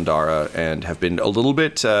more Sundara and have been a little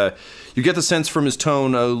bit, you get the sense from his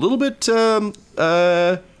tone, a little bit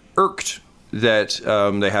irked that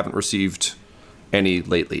they haven't received any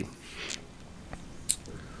lately.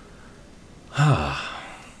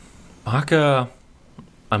 Maka,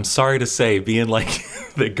 I'm sorry to say, being like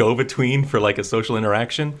the go-between for like a social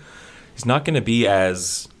interaction, he's not going to be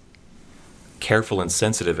as careful and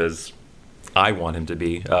sensitive as I want him to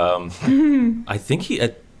be. I think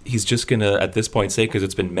he's just going to, at this point, say, because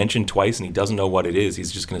it's been mentioned twice and he doesn't know what it is,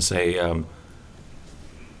 he's just going to say,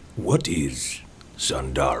 what is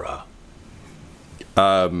Sandara?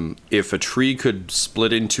 If a tree could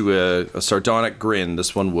split into a sardonic grin,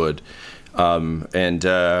 this one would. And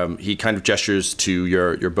he kind of gestures to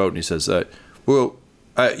your boat and he says, well,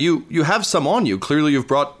 you have some on you. Clearly you've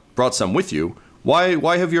brought some with you.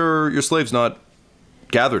 Why have your slaves not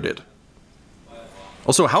gathered it?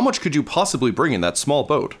 Also, how much could you possibly bring in that small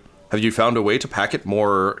boat? Have you found a way to pack it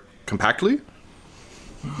more compactly?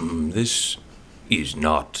 This is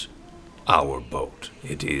not our boat.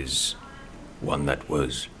 It is one that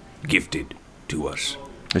was gifted to us.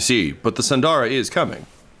 I see, but the Sandara is coming.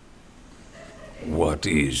 What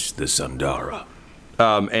is the Sandara?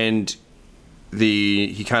 And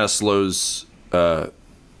he kind of slows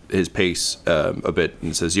his pace a bit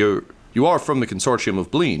and says, "You are from the consortium of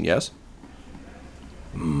Bleen, yes?"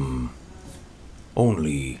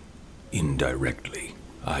 Only indirectly.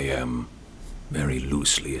 I am very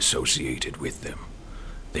loosely associated with them.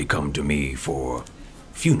 They come to me for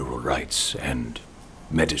funeral rites and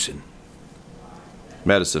medicine.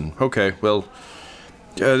 Medicine. Okay, well,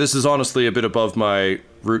 this is honestly a bit above my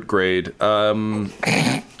root grade. I'm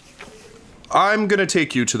going to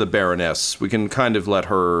take you to the Baroness. We can kind of let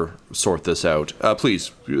her sort this out.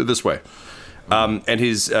 Please, this way. And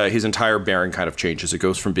his entire bearing kind of changes. It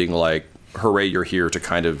goes from being like, hooray, you're here, to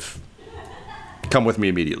kind of, come with me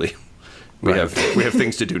immediately. We have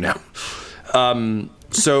things to do now.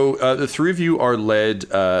 So the three of you are led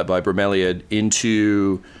by Bromeliad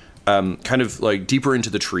into kind of like deeper into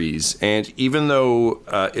the trees. And even though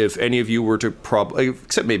if any of you were to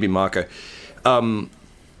except maybe Maka,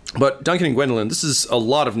 but Duncan and Gwendolyn, this is a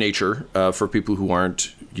lot of nature for people who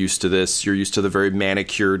aren't used to this. You're used to the very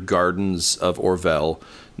manicured gardens of Orvel,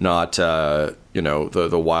 not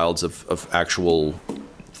the wilds of actual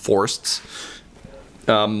forests.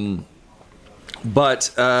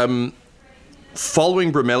 But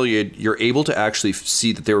following Bromeliad, you're able to actually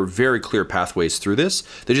see that there are very clear pathways through this.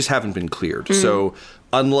 They just haven't been cleared. So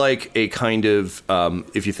unlike a kind of,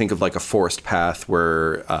 if you think of like a forest path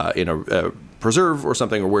where in a preserve or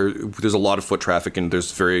something, or where there's a lot of foot traffic and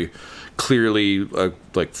there's very clearly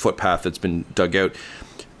like footpath that's been dug out,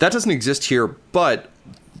 that doesn't exist here, but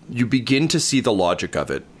you begin to see the logic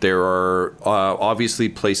of it. There are obviously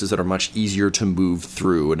places that are much easier to move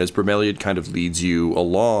through, and as Bromeliad kind of leads you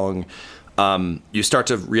along, you start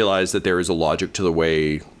to realize that there is a logic to the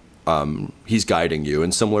way he's guiding you.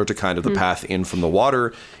 And similar to kind of the path in from the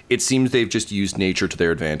water, it seems they've just used nature to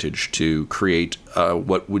their advantage to create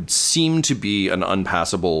what would seem to be an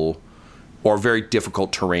unpassable or very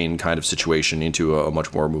difficult terrain kind of situation into a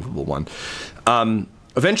much more movable one.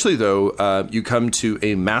 Eventually, though, you come to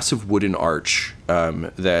a massive wooden arch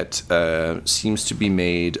that seems to be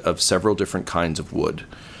made of several different kinds of wood.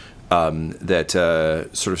 That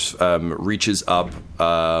sort of reaches up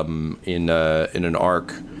in an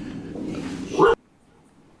arc.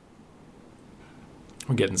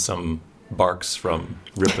 We're getting some barks from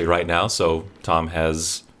Ripley right now, so Tom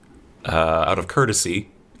has, out of courtesy,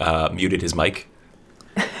 muted his mic.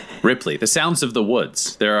 Ripley, the sounds of the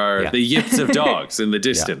woods. There are the yips of dogs in the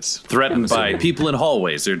distance, threatened by people in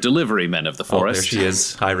hallways or delivery men of the forest. There she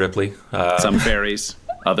is. Hi, Ripley. Some fairies,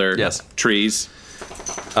 other trees.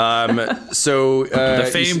 The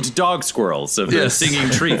famed dog squirrels of the singing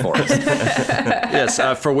tree forest. Yes,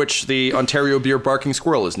 for which the Ontario Beer Barking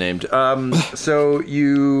Squirrel is named. So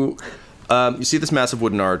you see this massive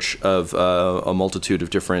wooden arch of a multitude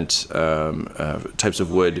of different types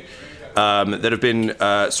of wood that have been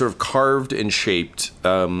sort of carved and shaped,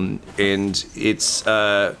 and it's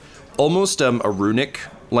almost a runic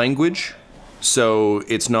language. So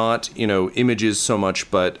it's not, images so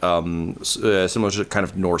much, but similar to kind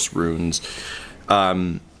of Norse runes.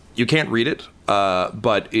 You can't read it,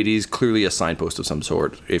 but it is clearly a signpost of some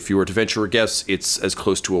sort. If you were to venture a guess, it's as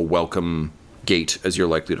close to a welcome gate as you're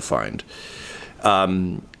likely to find.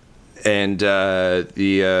 And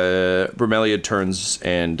the Bromeliad turns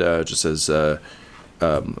and just says,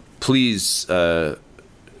 please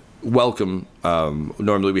welcome.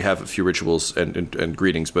 Normally we have a few rituals and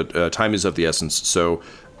greetings, but time is of the essence. So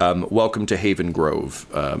welcome to Haven Grove.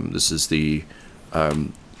 This is the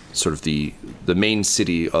sort of the main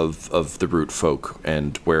city of the Root folk,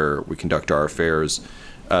 and where we conduct our affairs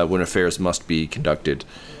when affairs must be conducted.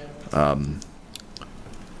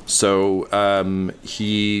 So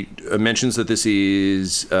he mentions that this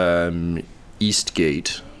is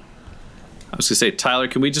Eastgate. I was going to say, Tyler,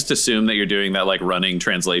 can we just assume that you're doing that like running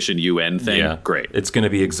translation UN thing? Yeah. Great. It's going to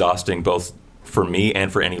be exhausting both for me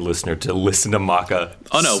and for any listener to listen to Maka.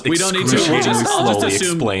 Oh, no, we don't need to. I'll just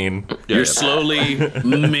assume explain. You're slowly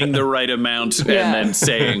mmming the right amount and then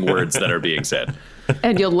saying words that are being said.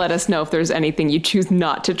 And you'll let us know if there's anything you choose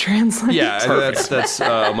not to translate. Yeah, that's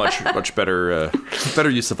much better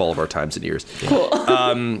use of all of our times and ears.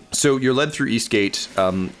 Cool. So you're led through Eastgate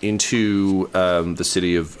into the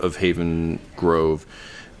city of Haven Grove.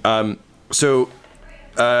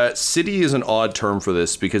 City is an odd term for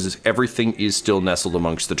this because everything is still nestled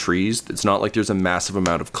amongst the trees. It's not like there's a massive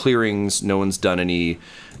amount of clearings. No one's done any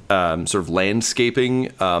sort of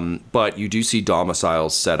landscaping, but you do see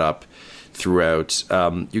domiciles set up throughout.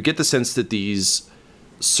 You get the sense that these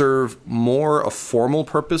serve more a formal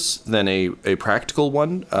purpose than a practical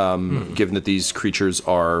one, given that these creatures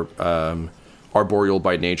are arboreal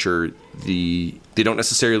by nature. They don't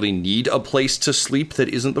necessarily need a place to sleep that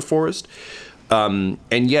isn't the forest. And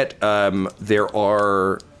yet there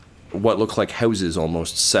are what look like houses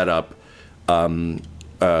almost set up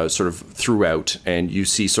sort of throughout, and you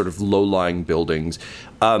see sort of low-lying buildings.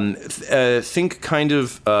 Think kind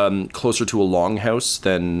of closer to a longhouse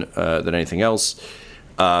than anything else.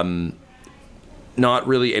 Not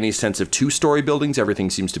really any sense of two-story buildings. Everything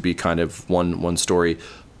seems to be kind of one story.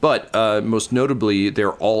 But most notably,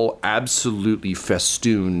 they're all absolutely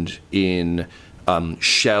festooned in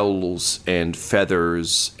shells and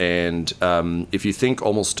feathers, and if you think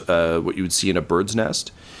almost what you would see in a bird's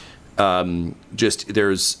nest,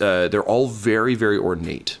 they're all very, very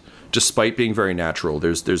ornate, despite being very natural.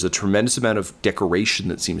 There's a tremendous amount of decoration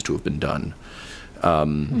that seems to have been done,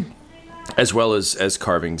 as well as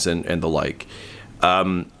carvings and the like.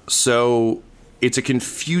 So it's a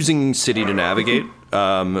confusing city to navigate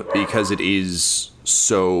because it is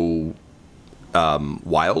so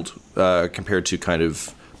wild compared to kind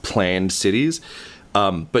of planned cities.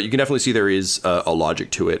 But you can definitely see there is a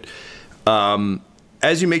logic to it.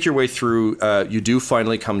 As you make your way through, you do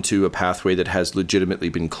finally come to a pathway that has legitimately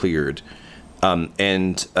been cleared.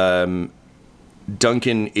 And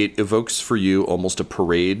Duncan, it evokes for you almost a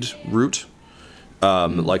parade route.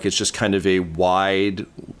 Like it's just kind of a wide,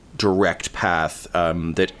 direct path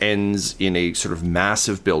that ends in a sort of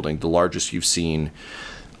massive building, the largest you've seen.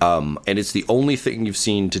 And it's the only thing you've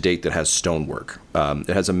seen to date that has stonework. It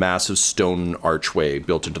has a massive stone archway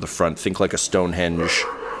built into the front. Think like a Stonehenge,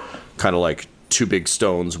 kind of like two big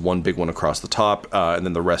stones, one big one across the top, and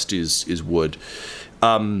then the rest is wood.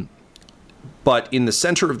 But in the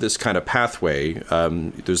center of this kind of pathway,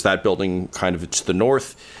 there's that building kind of to the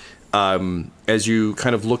north. As you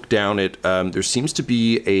kind of look down it, there seems to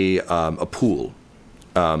be a pool.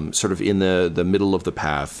 Sort of in the middle of the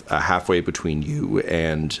path, halfway between you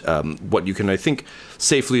and what you can, I think,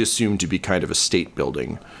 safely assume to be kind of a state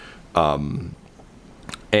building.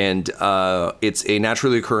 And it's a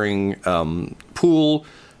naturally occurring pool.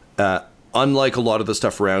 Unlike a lot of the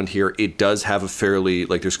stuff around here, it does have a fairly,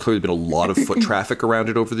 like, there's clearly been a lot of foot traffic around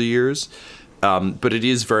it over the years. But it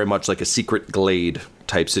is very much like a secret glade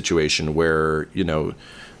type situation where, you know,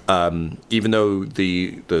 even though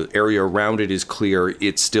the area around it is clear,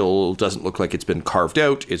 it still doesn't look like it's been carved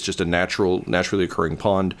out. It's just a naturally occurring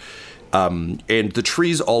pond. And the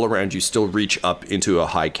trees all around you still reach up into a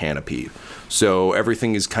high canopy. So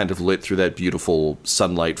everything is kind of lit through that beautiful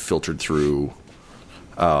sunlight filtered through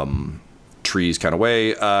trees kind of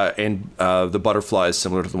way. And the butterflies,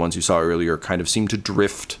 similar to the ones you saw earlier, kind of seem to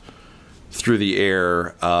drift through the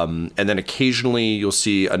air. And then occasionally you'll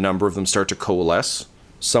see a number of them start to coalesce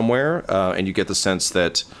somewhere, and you get the sense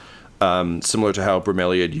that, similar to how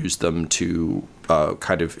Bromelia had used them to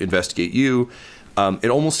kind of investigate you, it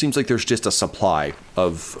almost seems like there's just a supply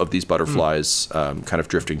of these butterflies kind of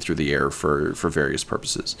drifting through the air for various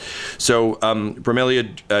purposes. So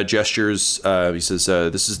Bromelia gestures, he says,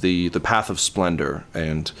 this is the path of splendor,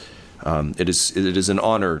 and it is an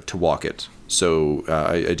honor to walk it. So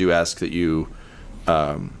I do ask that you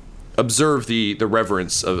observe the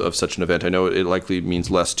reverence of such an event. I know it likely means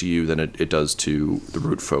less to you than it does to the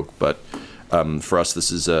root folk, but for us,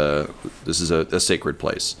 this is a sacred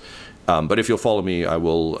place. But if you'll follow me,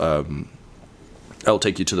 I'll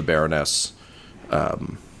take you to the Baroness.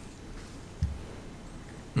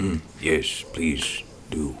 Yes, please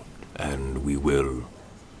do, and we will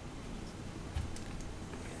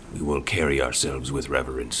carry ourselves with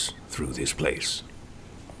reverence through this place.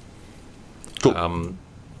 Cool.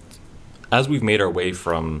 As we've made our way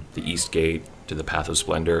from the East Gate to the Path of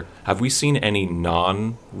Splendor, have we seen any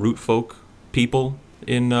non-root folk people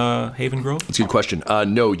in Haven Grove? That's a good question.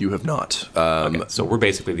 No, you have not. Okay, so we're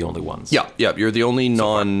basically the only ones. Yeah, you're the only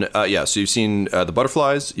so you've seen the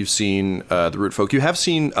butterflies, you've seen the root folk. You have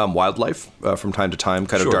seen wildlife from time to time,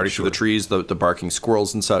 kind of darting through the trees, the barking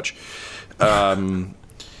squirrels and such.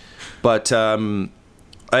 But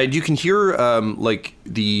you can hear like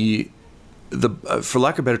the for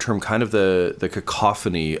lack of a better term, kind of the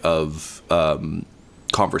cacophony of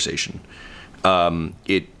conversation.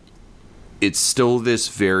 It's still this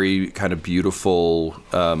very kind of beautiful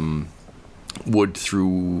wind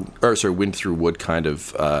through wood kind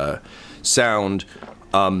of sound,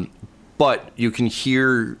 but you can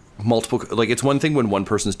hear multiple. Like, it's one thing when one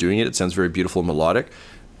person's doing it; it sounds very beautiful and melodic.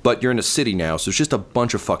 But you're in a city now, so it's just a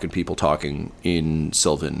bunch of fucking people talking in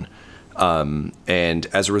Sylvan. And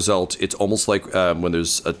as a result, it's almost like when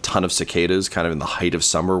there's a ton of cicadas kind of in the height of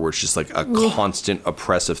summer, where it's just like a constant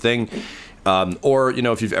oppressive thing. Or, you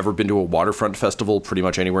know, if you've ever been to a waterfront festival, pretty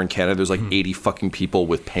much anywhere in Canada, there's like 80 fucking people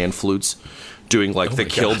with pan flutes doing like the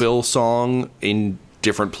Kill Bill song in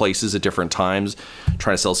different places at different times,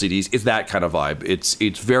 trying to sell CDs. It's that kind of vibe.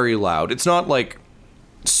 It's very loud. It's not like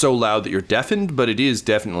so loud that you're deafened, but it is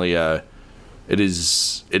definitely it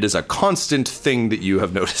is a constant thing that you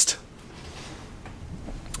have noticed.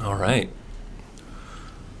 All right.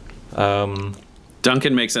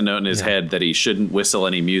 Duncan makes a note in his head that he shouldn't whistle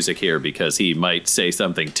any music here because he might say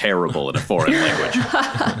something terrible in a foreign language.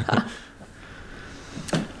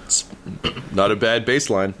 It's not a bad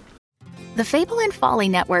baseline. The Fable and Folly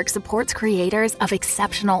Network supports creators of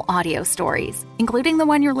exceptional audio stories, including the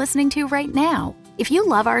one you're listening to right now. If you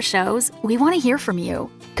love our shows, we want to hear from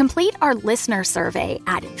you. Complete our listener survey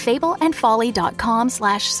at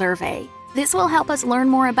fableandfolly.com/survey. This will help us learn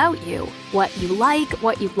more about you, what you like,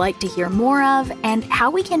 what you'd like to hear more of, and how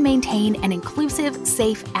we can maintain an inclusive,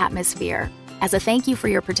 safe atmosphere. As a thank you for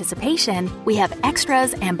your participation, we have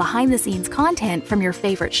extras and behind-the-scenes content from your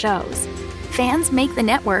favorite shows. Fans make the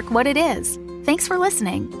network what it is. Thanks for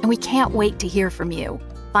listening, and we can't wait to hear from you.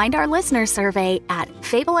 Find our listener survey at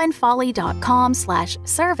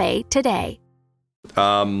fableandfolly.com/survey today.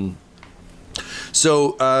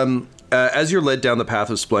 As you're led down the path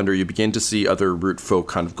of splendor, you begin to see other root folk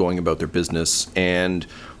kind of going about their business, and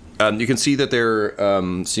you can see that they're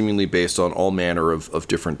seemingly based on all manner of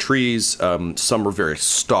different trees. Some are very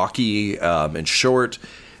stocky and short.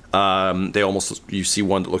 You see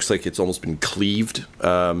one that looks like it's almost been cleaved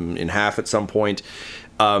in half at some point.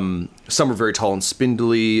 Some are very tall and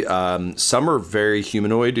spindly. Some are very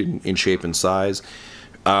humanoid in shape and size.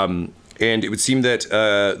 And it would seem that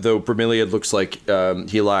though Bromeliad looks like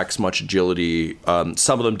he lacks much agility,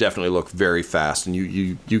 some of them definitely look very fast, and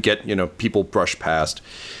you get, people brush past.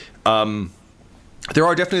 There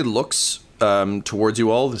are definitely looks towards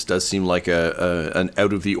you all. This does seem like an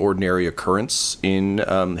out of the ordinary occurrence in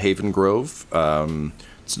Haven Grove.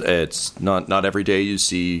 It's not every day you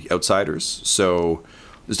see outsiders, so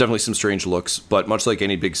there's definitely some strange looks. But much like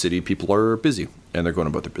any big city, people are busy and they're going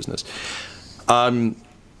about their business.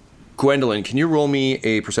 Gwendolyn, can you roll me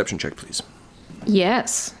a perception check, please?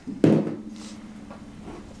 Yes.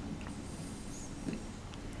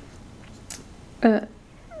 Uh,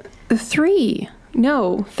 3.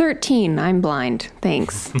 No, 13. I'm blind.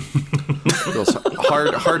 Thanks. Feels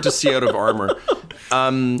hard to see out of armor.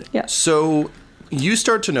 Yeah. So you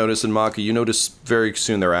start to notice, and Maka, you notice very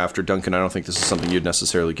soon thereafter. Duncan, I don't think this is something you'd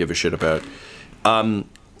necessarily give a shit about.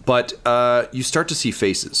 But you start to see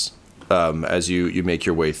faces as you make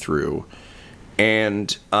your way through.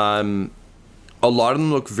 And a lot of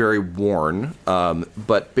them look very worn.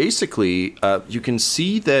 But basically, you can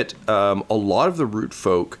see that a lot of the root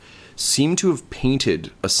folk seem to have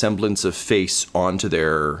painted a semblance of face onto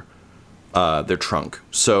their trunk.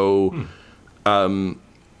 So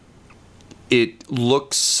it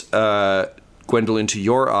looks, Gwendolyn, to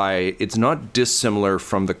your eye, it's not dissimilar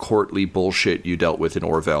from the courtly bullshit you dealt with in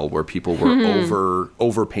Orville, where people were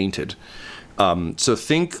over painted. So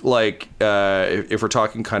think like, if we're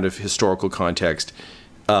talking kind of historical context,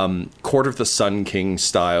 Court of the Sun King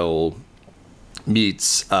style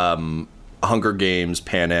meets Hunger Games,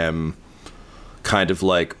 Pan Am, kind of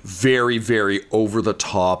like very, very over the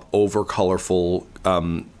top, over colorful,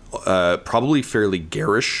 probably fairly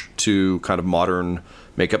garish to kind of modern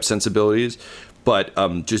makeup sensibilities, but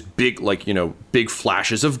just big, like, big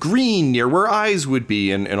flashes of green near where eyes would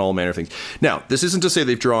be and all manner of things. Now, this isn't to say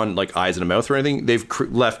they've drawn like eyes and a mouth or anything. They've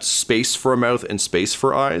left space for a mouth and space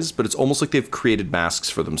for eyes, but it's almost like they've created masks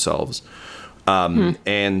for themselves. And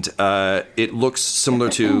it looks similar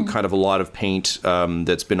to kind of a lot of paint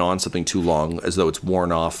that's been on something too long, as though it's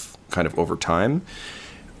worn off kind of over time.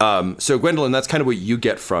 So Gwendolyn, that's kind of what you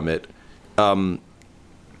get from it.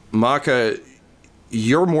 Maka,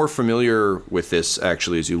 you're more familiar with this,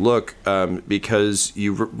 actually, as you look, because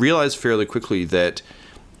you realize fairly quickly that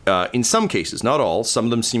in some cases, not all, some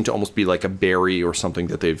of them seem to almost be like a berry or something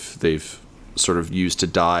that they've sort of used to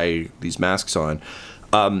dye these masks on.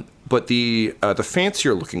 But the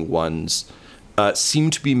fancier-looking ones seem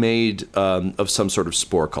to be made of some sort of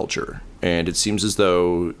spore culture, and it seems as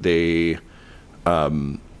though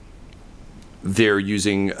they're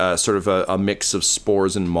using sort of a mix of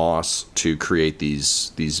spores and moss to create these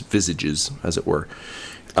visages, as it were.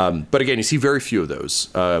 But again, you see very few of those,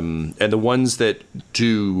 and the ones that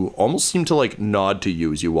do almost seem to like nod to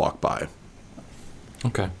you as you walk by.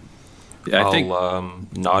 Okay. Yeah, I'll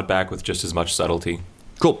nod back with just as much subtlety.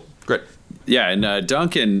 Cool. Great. Yeah, and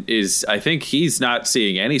Duncan I think he's not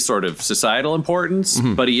seeing any sort of societal importance,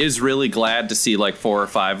 but he is really glad to see like 4 or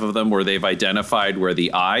 5 of them where they've identified where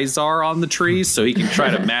the eyes are on the trees, so he can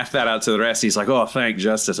try to map that out to the rest. He's like, oh, thank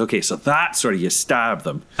justice. Okay, so that's where you stab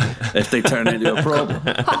them if they turn into a problem.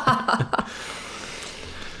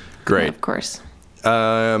 Great. Yeah, of course.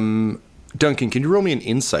 Duncan, can you roll me an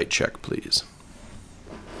insight check, please?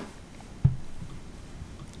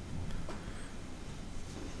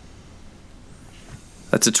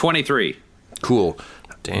 That's a 23. Cool.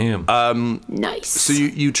 Damn. Nice. So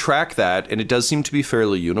you track that, and it does seem to be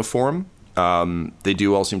fairly uniform. They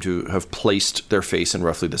do all seem to have placed their face in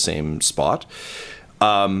roughly the same spot.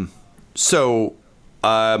 So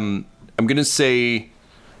I'm going to say,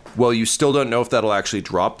 well, you still don't know if that'll actually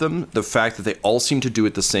drop them. The fact that they all seem to do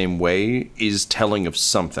it the same way is telling of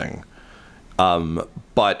something.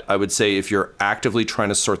 But I would say if you're actively trying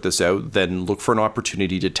to sort this out, then look for an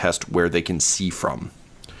opportunity to test where they can see from.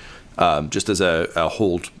 Just as a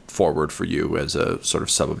hold forward for you as a sort of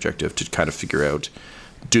sub-objective to kind of figure out,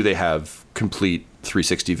 do they have complete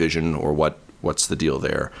 360 vision or what's the deal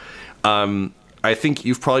there? I think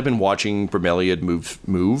you've probably been watching Bromeliad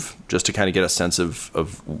move just to kind of get a sense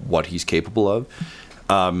of what he's capable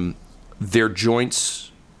of. Their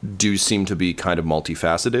joints do seem to be kind of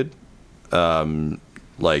multifaceted.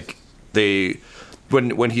 Like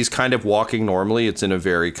when he's kind of walking normally, it's in a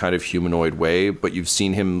very kind of humanoid way, but you've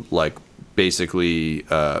seen him like basically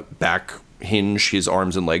back hinge his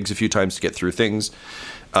arms and legs a few times to get through things.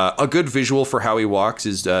 A good visual for how he walks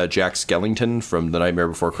is Jack Skellington from The Nightmare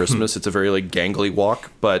Before Christmas. It's a very like gangly walk,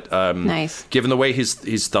 but nice. Given the way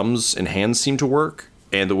his thumbs and hands seem to work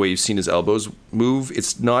and the way you've seen his elbows move,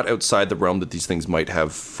 it's not outside the realm that these things might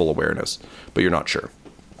have full awareness, but you're not sure.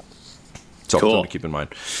 So something to keep in mind.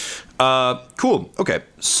 Cool. Okay.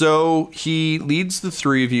 So he leads the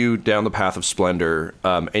 3 of you down the path of splendor.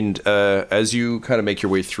 And as you kind of make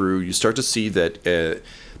your way through, you start to see that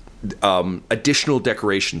additional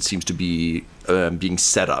decoration seems to be being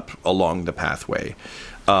set up along the pathway.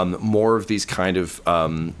 More of these kind of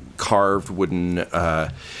carved wooden,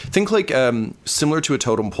 think like similar to a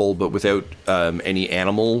totem pole, but without any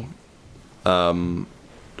animal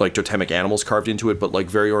like totemic animals carved into it, but like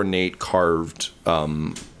very ornate carved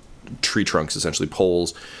tree trunks, essentially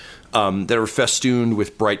poles, that are festooned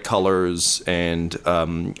with bright colors and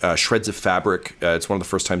shreds of fabric. It's one of the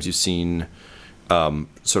first times you've seen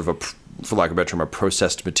sort of for lack of a better term, a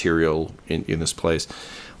processed material in this place.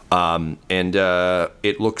 And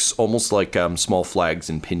it looks almost like small flags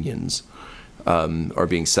and pinions are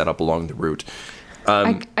being set up along the route.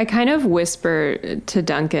 I kind of whisper to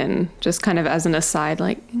Duncan, just kind of as an aside,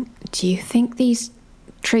 like, do you think these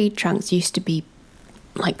tree trunks used to be,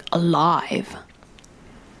 like, alive?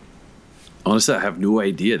 Honestly, I have no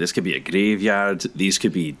idea. This could be a graveyard. These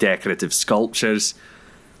could be decorative sculptures.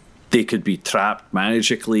 They could be trapped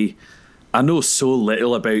magically. I know so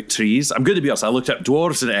little about trees. I'm going to be honest, I looked up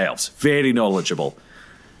dwarves and elves. Very knowledgeable.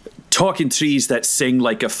 Talking trees that sing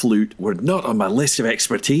like a flute were not on my list of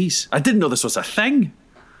expertise. I didn't know this was a thing.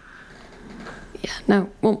 Yeah, no,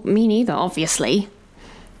 well, me neither, obviously.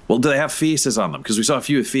 Well, do they have faces on them? Because we saw a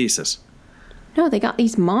few with faces. No, they got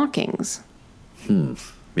these markings.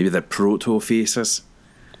 Maybe they're proto-faces.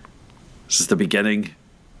 This is the beginning.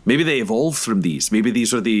 Maybe they evolved from these. Maybe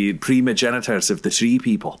these are the primogenitors of the tree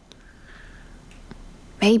people.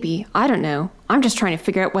 Maybe. I don't know. I'm just trying to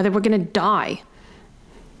figure out whether we're going to die.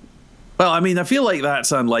 Well, I mean, I feel like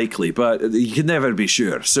that's unlikely, but you can never be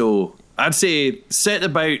sure. So I'd say set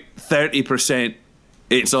about 30%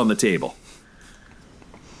 it's on the table.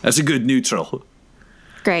 That's a good neutral.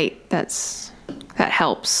 Great. That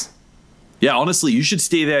helps. Yeah, honestly, you should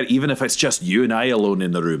stay there even if it's just you and I alone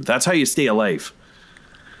in the room. That's how you stay alive.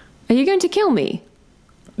 Are you going to kill me?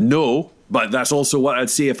 No, but that's also what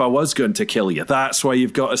I'd say if I was going to kill you. That's why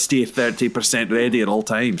you've got to stay 30% ready at all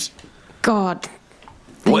times. God,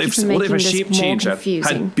 What if a shape changer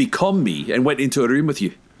had become me and went into a room with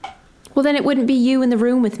you? Well, then it wouldn't be you in the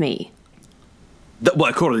room with me.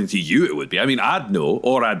 Well, according to you, it would be. I mean, I'd know,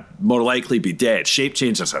 or I'd more likely be dead. Shape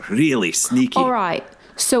changers are really sneaky. All right.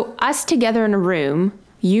 So us together in a room,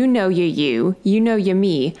 you know you're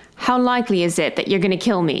me. How likely is it that you're going to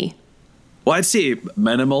kill me? Well, I'd say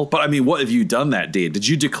minimal, but I mean, what have you done that day? Did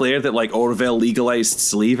you declare that, like, Orville legalized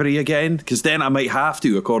slavery again? Because then I might have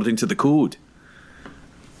to, according to the code.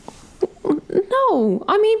 No,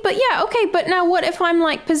 I mean, but yeah, okay, but now what if I'm,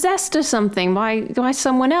 like, possessed or something by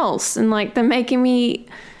someone else, and, like, they're making me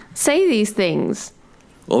say these things?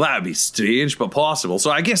 Well, that would be strange, but possible. So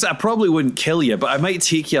I guess I probably wouldn't kill you, but I might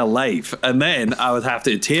take you alive, and then I would have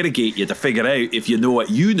to interrogate you to figure out if you know what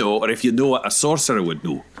you know, or if you know what a sorcerer would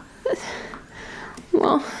know.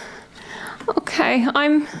 Well, okay,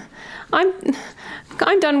 I'm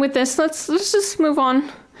done with this. Let's just move on.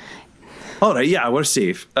 All right, yeah, we're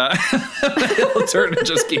safe. He'll turn and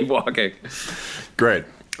just keep walking. Great.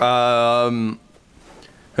 I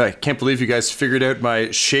can't believe you guys figured out my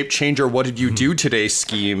shape changer what did you do today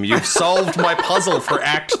scheme. You've solved my puzzle for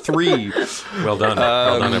Act 3. Well done.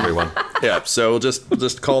 Well done, everyone. Yeah, so we'll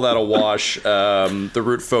just call that a wash. The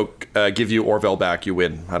root folk give you Orville back, you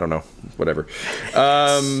win. I don't know. Whatever.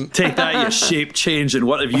 Take that, you shape change, and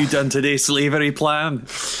what have you done today, slavery plan?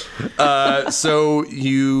 So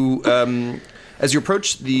you, as you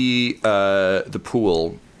approach the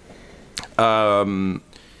pool,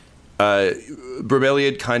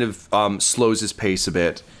 Bromeliad kind of slows his pace a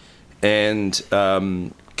bit and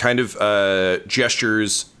kind of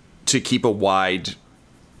gestures to keep a wide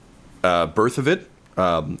berth of it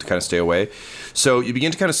to kind of stay away. So you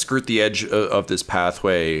begin to kind of skirt the edge of this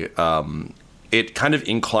pathway. It kind of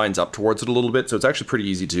inclines up towards it a little bit, so it's actually pretty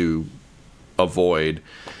easy to avoid.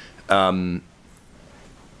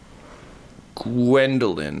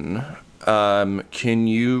 Gwendolyn, can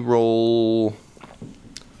you roll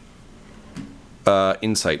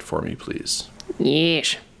insight for me, please?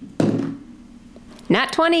 Yes.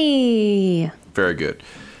 Nat 20. Very good.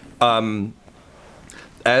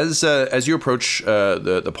 As you approach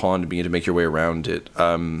the pond and begin to make your way around it,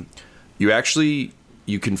 you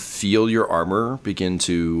can feel your armor begin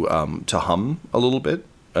to hum a little bit.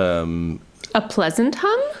 A pleasant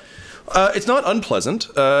hum? It's not unpleasant,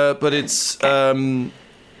 but it's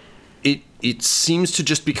it seems to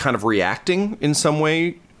just be kind of reacting in some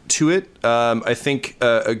way to it. I think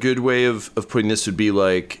a good way of putting this would be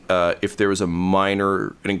like if there was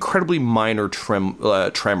an incredibly minor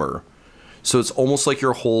tremor. So it's almost like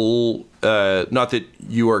your whole, not that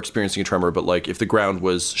you are experiencing a tremor, but like if the ground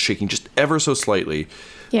was shaking just ever so slightly.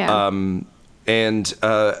 Yeah. And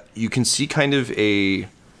you can see kind of a,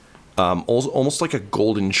 almost like a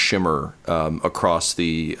golden shimmer across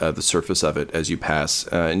the surface of it as you pass.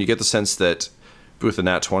 And you get the sense that with the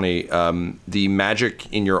Nat 20, the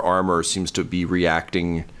magic in your armor seems to be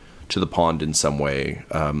reacting to the pond in some way.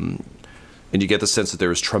 And you get the sense that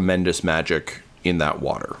there is tremendous magic in that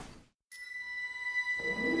water.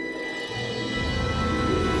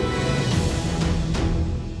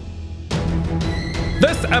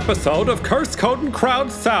 This episode of Curse Code and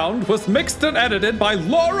Crowd Sound was mixed and edited by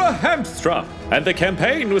Laura Hamstra, and the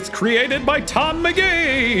campaign was created by Tom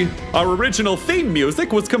McGee. Our original theme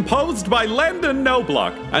music was composed by Landon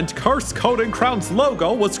Noblock, and Curse Code and Crown's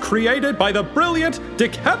logo was created by the brilliant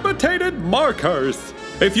Decapitated Markers.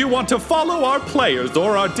 If you want to follow our players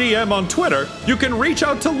or our DM on Twitter, you can reach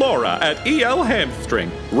out to Laura at EL Hamstring,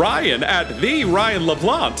 Ryan at the Ryan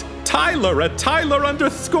LaPlante, Tyler at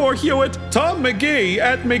Tyler_Hewitt, Tom McGee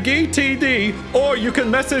at McGeeTD, or you can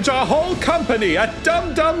message our whole company at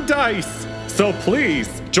Dum Dum Dice. So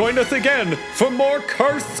please, join us again for more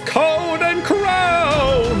Curse, Code, and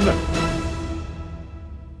Crown!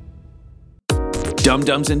 Dum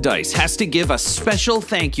Dums and Dice has to give a special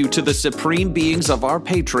thank you to the supreme beings of our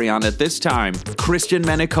Patreon at this time: Christian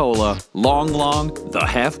Menicola, Long, the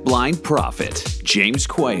Half-Blind Prophet, James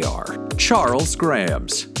Cuellar, Charles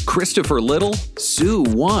Grams, Christopher Little, Sue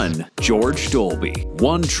One, George Dolby,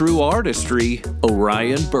 One True Artistry,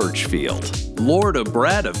 Orion Birchfield, Lord of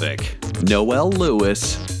Bradovic, Noel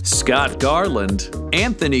Lewis, Scott Garland,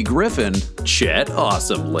 Anthony Griffin, Chet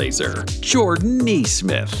Awesome Laser, Jordan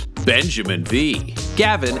Neesmith, Benjamin V,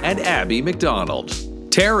 Gavin and Abby McDonald,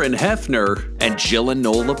 Taryn Hefner, and Jill and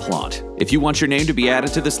Noel LaPlante. If you want your name to be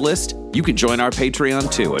added to this list, you can join our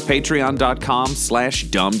Patreon too at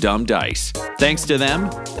patreon.com/dumdumdice. Thanks to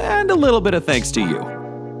them, and a little bit of thanks to you.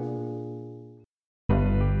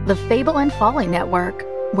 The Fable and Folly Network,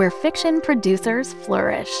 where fiction producers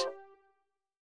flourish.